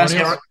 Reviews. You can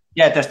say,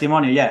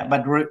 testimonial,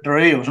 but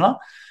reviews, no?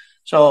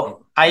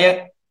 So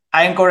I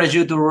encourage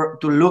you to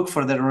look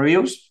for the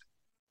reviews.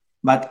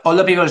 But all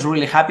the people is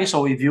really happy.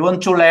 So if you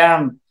want to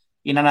learn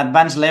in an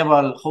advanced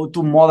level how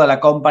to model a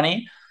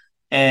company,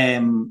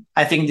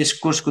 I think this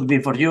course could be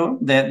for you.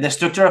 The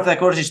structure of the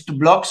course is 2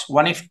 blocks.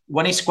 One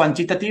is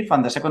quantitative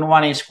and the second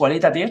one is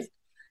qualitative.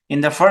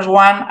 In the first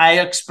one, I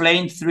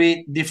explained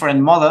 3 different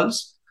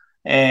models.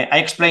 I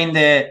explained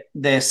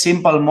the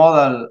simple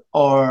model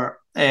or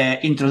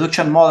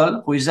introduction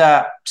model, which is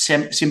a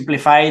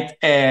simplified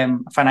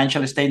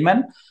financial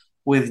statement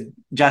with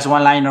just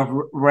 1 line of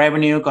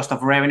revenue, cost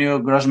of revenue,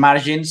 gross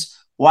margins,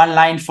 1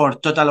 line for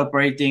total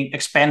operating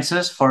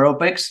expenses for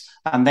OPEX,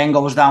 and then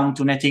goes down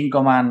to net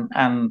income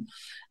and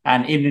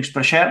earnings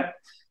per share.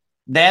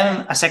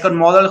 Then a second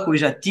model, who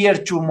is a tier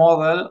 2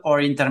 model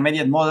or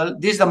intermediate model.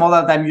 This is the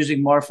model that I'm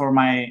using more for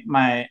my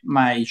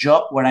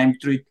job when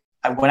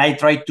I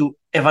try to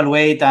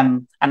evaluate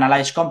and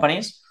analyze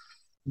companies.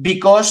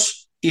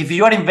 Because if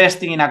you are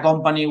investing in a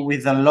company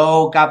with a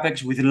low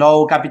capex, with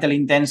low capital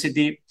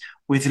intensity,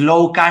 with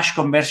low cash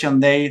conversion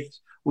days,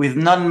 with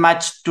not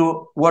much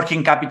to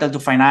working capital to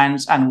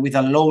finance, and with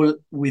a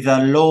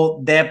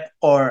low debt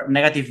or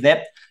negative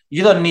debt,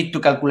 you don't need to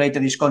calculate a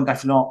discount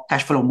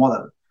cash flow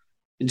model.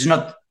 It's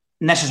not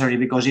necessary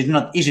because it's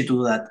not easy to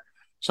do that.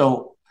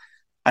 So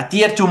a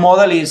tier 2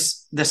 model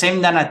is the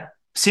same than a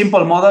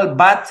simple model,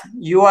 but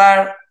you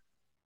are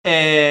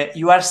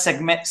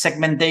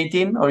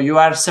segmentating, or you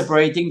are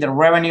separating the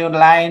revenue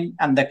line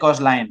and the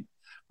cost line.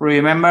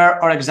 Remember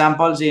our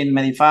examples in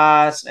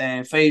Medifast,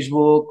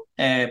 Facebook,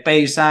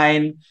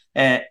 PaySign,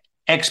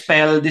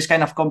 Expel, this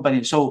kind of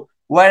companies. So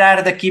what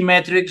are the key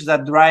metrics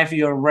that drive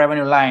your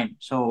revenue line?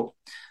 So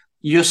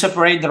you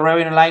separate the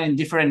revenue line in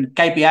different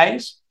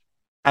KPIs,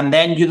 and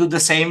then you do the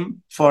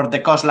same for the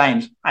cost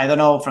lines. I don't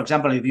know, for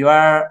example, if you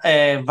are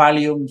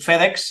valuing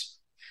FedEx,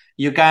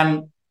 you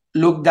can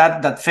look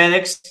that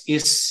FedEx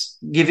is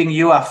giving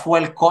you a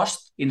fuel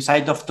cost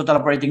inside of total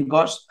operating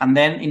cost, and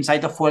then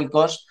inside of fuel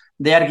cost,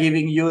 they are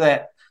giving you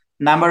the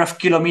number of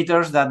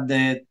kilometers that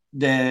the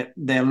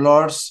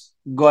lords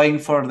going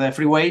for the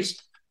freeways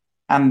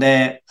and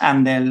the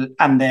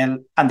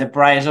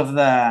price of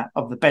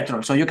the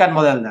petrol. So you can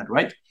model that,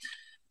 right?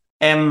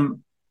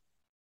 Then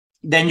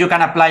you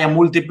can apply a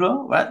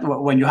multiple, right?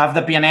 When you have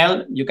the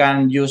P&L, you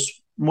can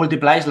use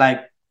multiplies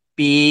like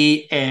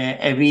P,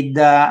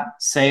 EBITDA,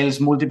 sales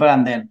multiple,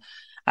 and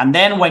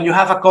then when you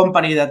have a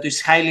company that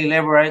is highly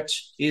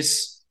leveraged,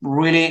 is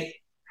really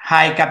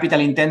high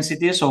capital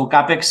intensity, so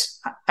capex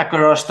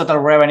across total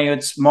revenue,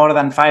 it's more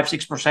than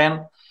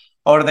 5-6%,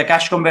 or the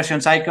cash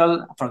conversion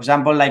cycle, for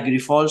example, like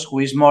Grifols, who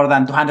is more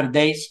than 200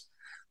 days,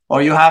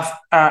 or you have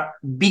a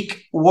big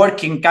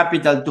working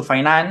capital to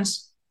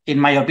finance. In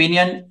my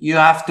opinion, you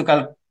have to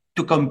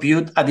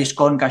compute a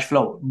discount cash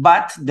flow.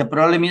 But the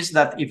problem is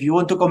that if you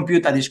want to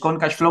compute a discount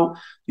cash flow,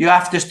 you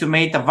have to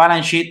estimate a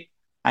balance sheet,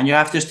 and you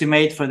have to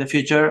estimate for the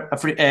future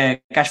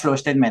a cash flow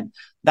statement.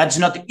 That's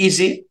not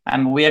easy,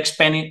 and we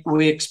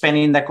expand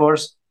in the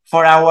course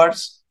 4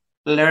 hours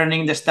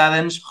learning the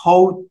students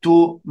how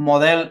to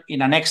model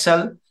in an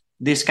Excel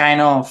this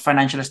kind of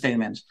financial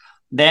statements.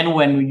 Then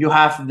when you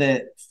have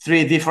the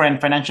 3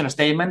 different financial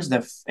statements,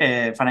 the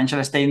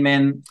financial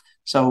statement,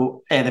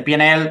 so the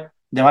P&L,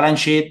 the balance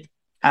sheet,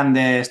 and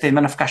the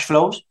statement of cash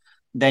flows,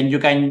 then you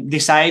can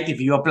decide if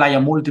you apply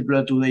a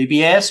multiple to the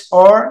EPS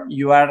or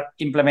you are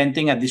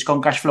implementing a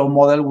discount cash flow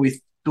model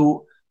with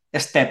 2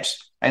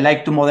 steps. I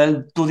like to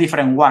model 2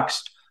 different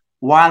WACCs.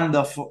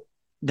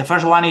 The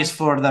first one is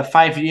for the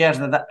 5 years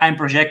that I'm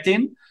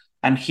projecting,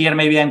 and here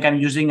maybe I'm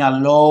using a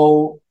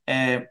low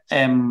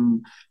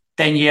 10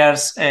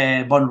 years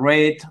bond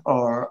rate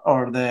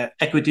or the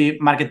equity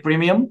market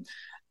premium.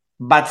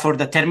 But for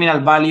the terminal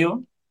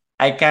value,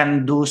 I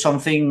can do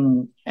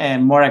something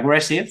more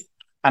aggressive,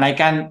 and I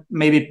can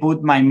maybe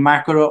put my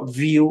macro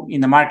view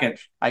in the market.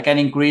 I can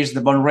increase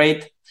the bond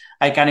rate.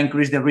 I can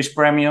increase the risk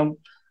premium.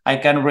 I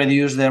can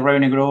reduce the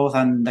revenue growth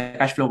and the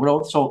cash flow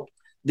growth. So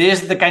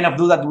this is the kind of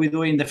do that we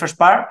do in the first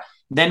part.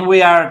 Then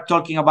we are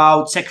talking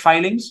about SEC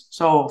filings.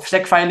 So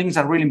SEC filings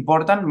are really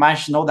important.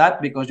 Must know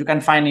that because you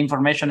can find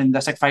information in the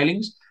SEC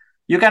filings.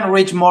 You can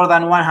reach more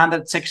than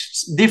 100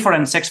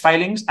 different SEC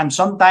filings, and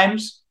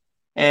sometimes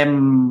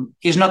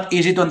it's not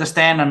easy to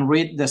understand and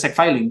read the SEC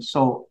filings.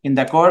 So in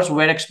the course,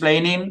 we're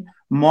explaining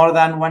more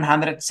than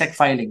 100 SEC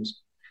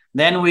filings.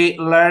 Then we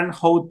learn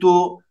how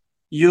to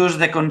use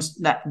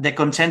the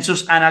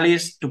consensus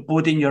analysis to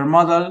put in your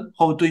model,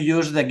 how to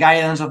use the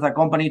guidance of the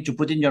company to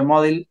put in your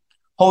model,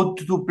 how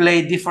to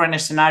play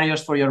different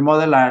scenarios for your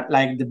model,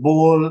 like the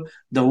bull,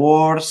 the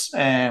worst,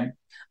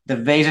 the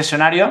base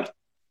scenario.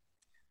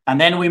 And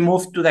then we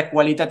move to the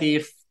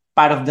qualitative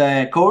part of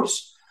the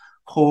course,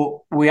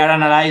 who we are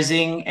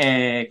analyzing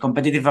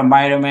competitive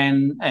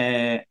environment,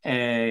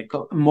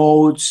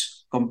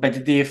 modes,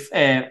 competitive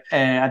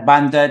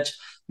advantage,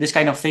 this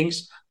kind of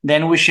things.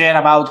 Then we share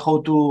about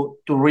how to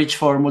reach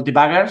for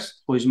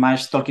multi-baggers, who is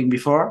Mash talking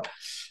before.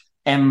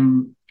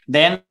 And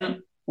then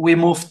we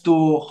move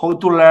to how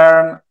to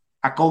learn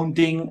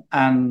accounting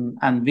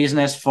and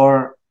business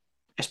for,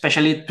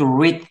 especially to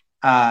read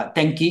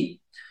 10 key.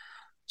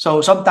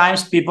 So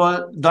sometimes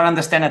people don't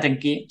understand a 10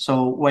 key.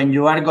 So when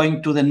you are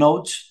going to the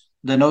notes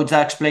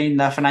that explain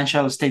the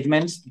financial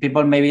statements,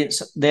 people maybe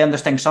they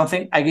understand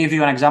something. I give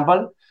you an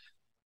example.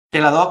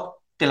 Teladoc,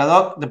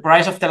 the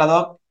price of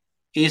Teladoc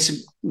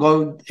is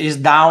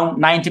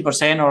down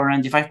 90% or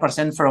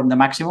 95% from the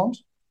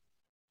maximums.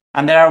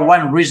 And there are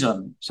one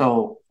reason.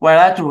 So there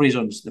are two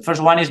reasons. The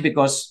first one is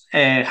because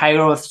high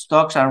growth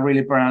stocks are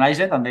really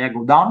penalized and they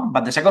go down.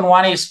 But the second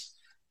one is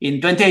in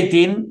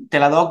 2018,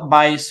 Teladoc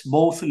buys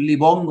both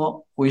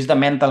Livongo, who is the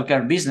mental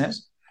care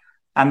business,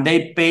 and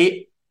they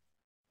pay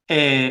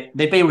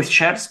with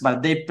shares,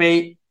 but they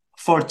pay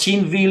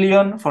 14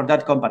 billion for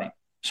that company.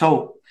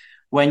 So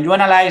when you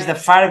analyze the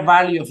fair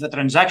value of the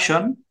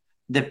transaction,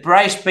 the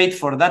price paid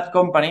for that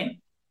company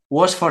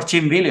was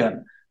 14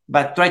 billion.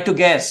 But try to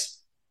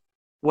guess,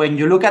 when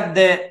you look at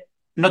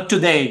not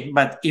today,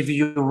 but if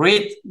you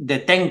read the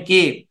 10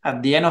 key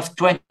at the end of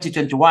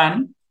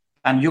 2021,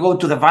 and you go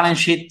to the balance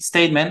sheet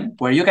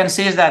statement, where you can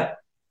see is that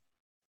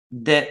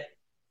the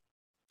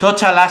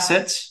total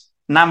assets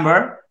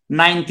number,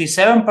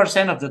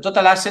 97% of the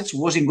total assets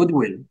was in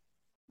goodwill.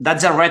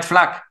 That's a red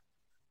flag,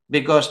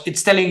 because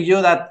it's telling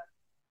you that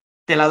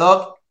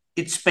Teladoc,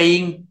 it's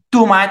paying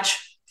too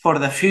much for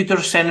the future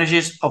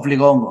synergies of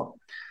Livongo.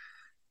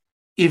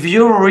 If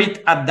you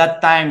read at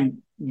that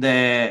time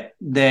the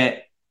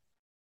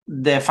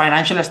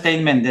financial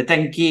statement, the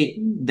 10 key,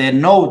 the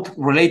note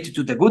related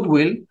to the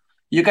goodwill,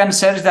 you can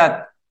search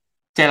that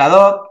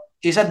Teladoc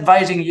is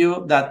advising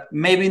you that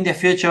maybe in the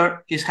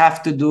future is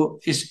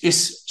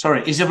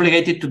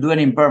obligated to do an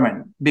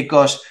impairment,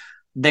 because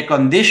the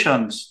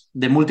conditions,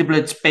 the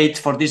multiples paid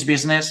for this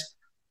business,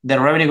 the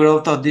revenue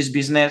growth of this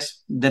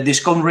business, the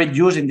discount rate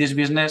used in this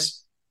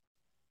business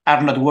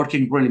are not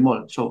working really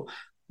well. So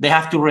they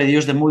have to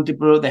reduce the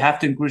multiple, they have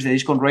to increase the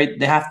discount rate,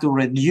 they have to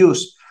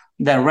reduce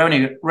the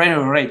revenue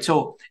rate.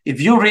 So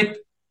if you read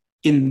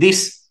in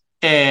this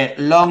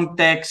long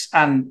text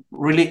and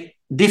really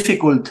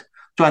difficult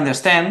to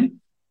understand,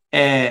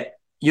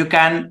 you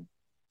can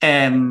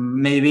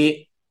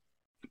maybe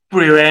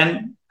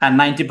prevent a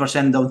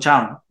 90%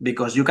 downturn,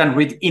 because you can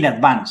read in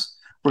advance.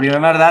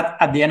 Remember that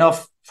at the end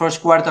of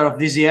first quarter of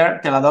this year,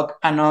 Teladoc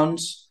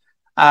announced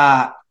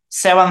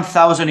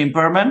 7,000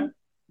 impairment.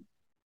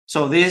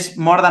 So this is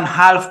more than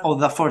half of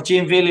the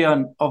 14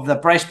 billion of the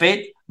price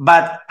paid.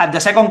 But at the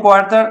second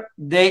quarter,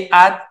 they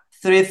add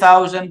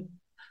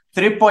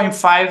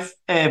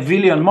 3.5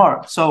 billion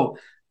more. So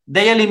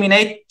they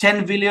eliminate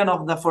 10 billion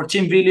of the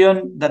 14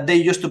 billion that they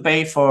used to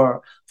pay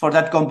for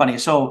that company.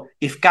 So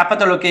if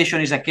capital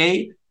allocation is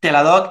okay,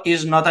 Teladoc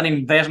is not an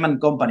investment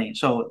company.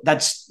 So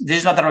this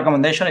is not a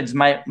recommendation, it's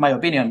my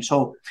opinion.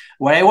 So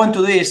what I want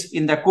to do is,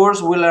 in the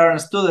course, we learn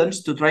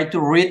students to try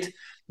to read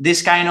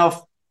this kind of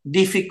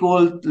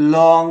difficult,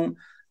 long,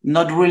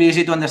 not really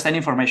easy to understand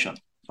information.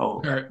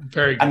 So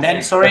very good. And then,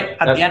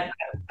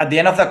 at the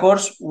end of the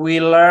course, we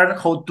learn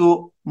how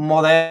to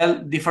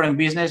model different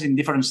business in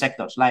different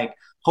sectors, like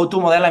how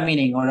to model a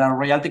mining or a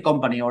royalty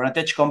company or a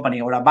tech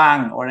company or a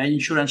bank or an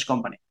insurance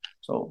company.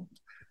 So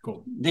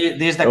cool.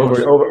 This is the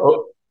course.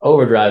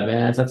 Overdrive,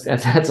 man.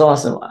 That's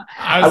awesome.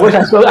 I wish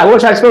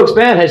I spoke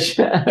Spanish.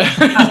 Yeah,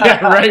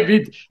 right. I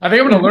think I'm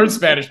going to learn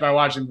Spanish by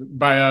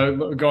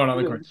going on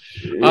the course.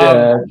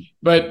 Yeah.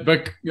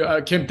 But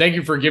Kim, thank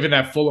you for giving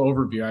that full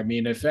overview. I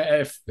mean, if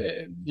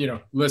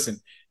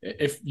listen,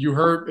 if you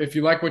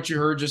like what you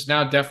heard just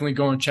now, definitely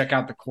go and check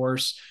out the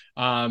course.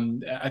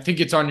 I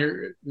think it's on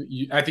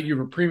I think you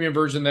have a premium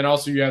version. Then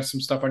also you have some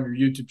stuff on your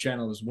YouTube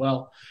channel as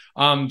well.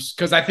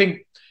 Because I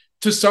think,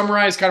 to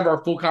summarize kind of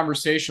our full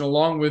conversation,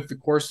 along with the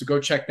course, to go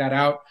check that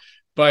out.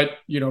 But,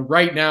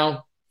 right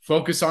now,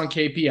 focus on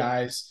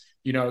KPIs,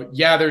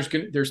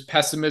 there's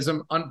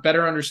pessimism,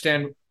 better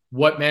understand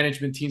what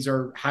management teams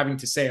are having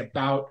to say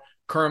about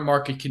current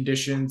market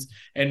conditions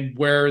and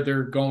where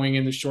they're going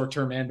in the short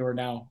term and or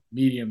now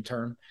medium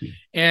term.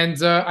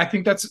 And I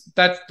think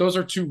those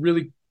are two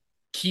really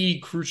key,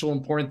 crucial,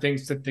 important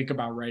things to think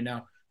about right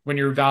now when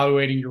you're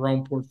evaluating your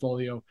own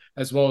portfolio,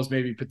 as well as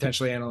maybe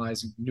potentially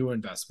analyzing new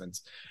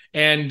investments.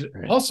 And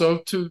also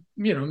to,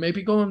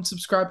 maybe go and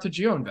subscribe to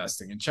Geo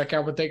Investing and check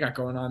out what they got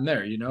going on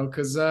there,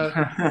 because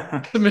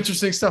some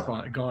interesting stuff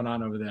going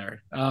on over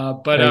there. Yeah,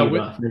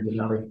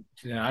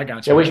 I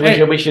got you.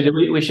 Yeah, we should do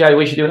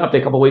an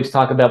update a couple of weeks,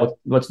 talk about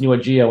what's new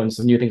at Geo and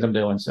some new things I'm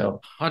doing.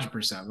 So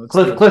 100%.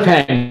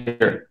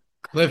 Cliffhanger.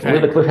 Leave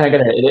the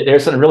cliffhanger.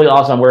 There's something really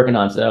awesome I'm working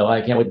on, so I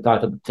can't wait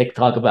to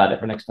talk about it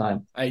for next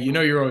time. Hey,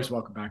 you're always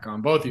welcome back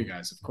on, both of you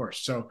guys, of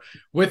course. So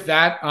with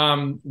that,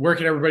 where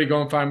can everybody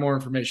go and find more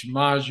information?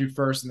 Maj, you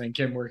first, and then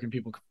Kim, where can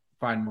people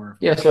find more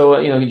information? Yeah, so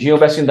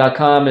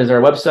geoinvesting.com is our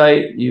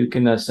website. You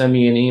can send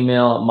me an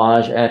email,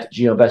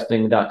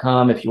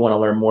 maj@geoinvesting.com, if you want to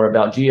learn more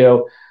about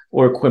Geo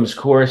or Quim's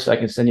course. I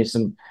can send you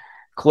some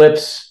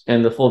clips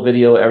and the full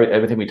video,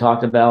 everything we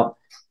talked about,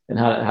 and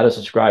how to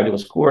subscribe to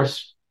his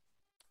course.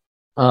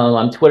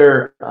 On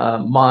Twitter,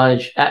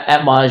 Maj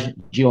at Maj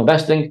Geo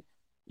Investing.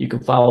 You can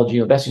follow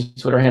Geo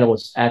Investing's Twitter handle.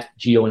 It's at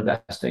Geo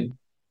Investing.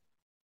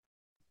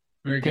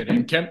 Very good.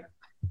 And Kim?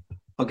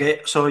 Okay,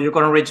 so you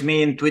can reach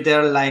me in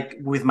Twitter like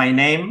with my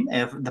name.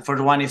 The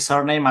first one is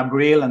surname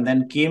Abril and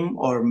then Kim,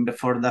 or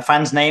for the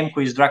fan's name,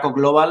 who is Draco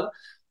Global.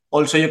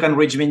 Also, you can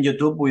reach me in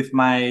YouTube with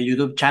my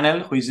YouTube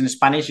channel, who is in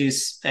Spanish,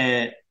 is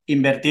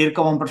Invertir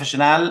como un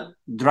profesional,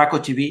 Draco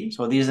TV.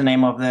 So this is the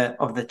name of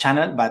the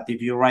channel, but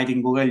if you write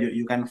in Google,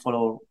 you can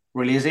follow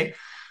really easy.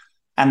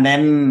 And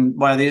then,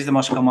 this is the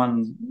most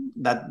common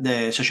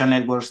the social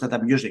networks that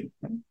I'm using.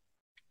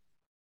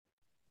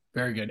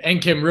 Very good. And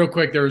Kim, real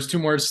quick, there was two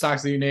more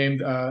stocks that you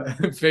named,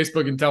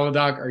 Facebook and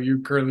Teladoc. Are you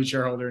currently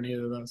shareholder in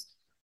either of those?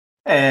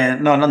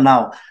 No, not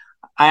now.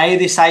 I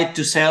decided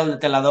to sell the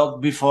Teladoc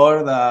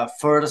before the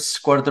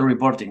first quarter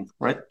reporting,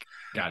 right?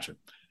 Gotcha.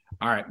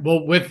 All right.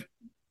 Well, with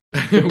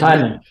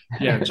timing.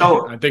 Yeah,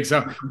 so I think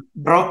so.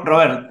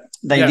 Robert,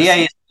 the idea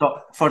is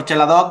for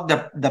Teladoc,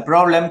 the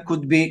problem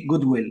could be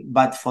goodwill,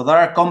 but for the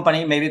other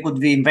company, maybe it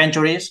could be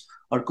inventories,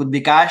 or could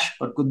be cash,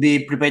 or could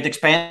be prepaid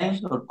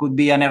expense, or could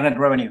be an earned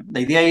revenue. The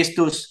idea is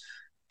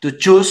to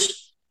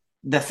choose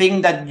the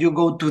thing that you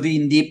go to the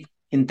in deep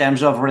in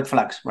terms of red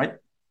flags, right?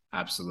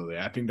 Absolutely.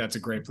 I think that's a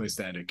great place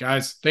to end it.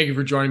 Guys, thank you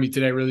for joining me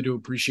today. Really do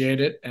appreciate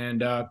it.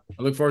 And I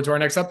look forward to our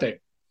next update.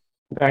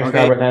 Thanks,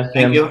 Robert.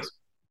 Thank you.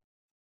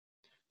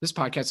 This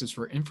podcast is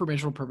for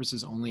informational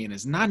purposes only and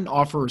is not an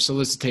offer or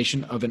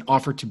solicitation of an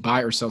offer to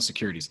buy or sell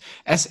securities.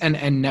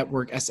 SNN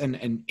Network,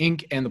 SNN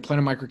Inc., and the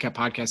Planet MicroCap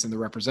podcast and the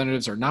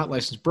representatives are not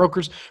licensed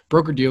brokers,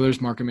 broker-dealers,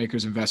 market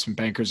makers, investment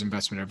bankers,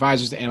 investment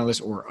advisors,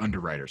 analysts, or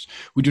underwriters.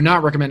 We do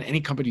not recommend any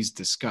companies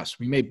discussed.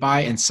 We may buy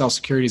and sell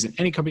securities in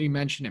any company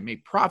mentioned and may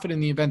profit in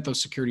the event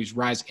those securities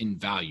rise in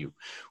value.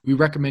 We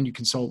recommend you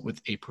consult with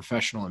a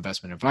professional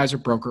investment advisor,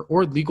 broker,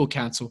 or legal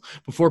counsel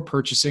before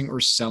purchasing or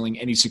selling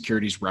any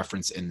securities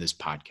referenced in this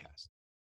podcast.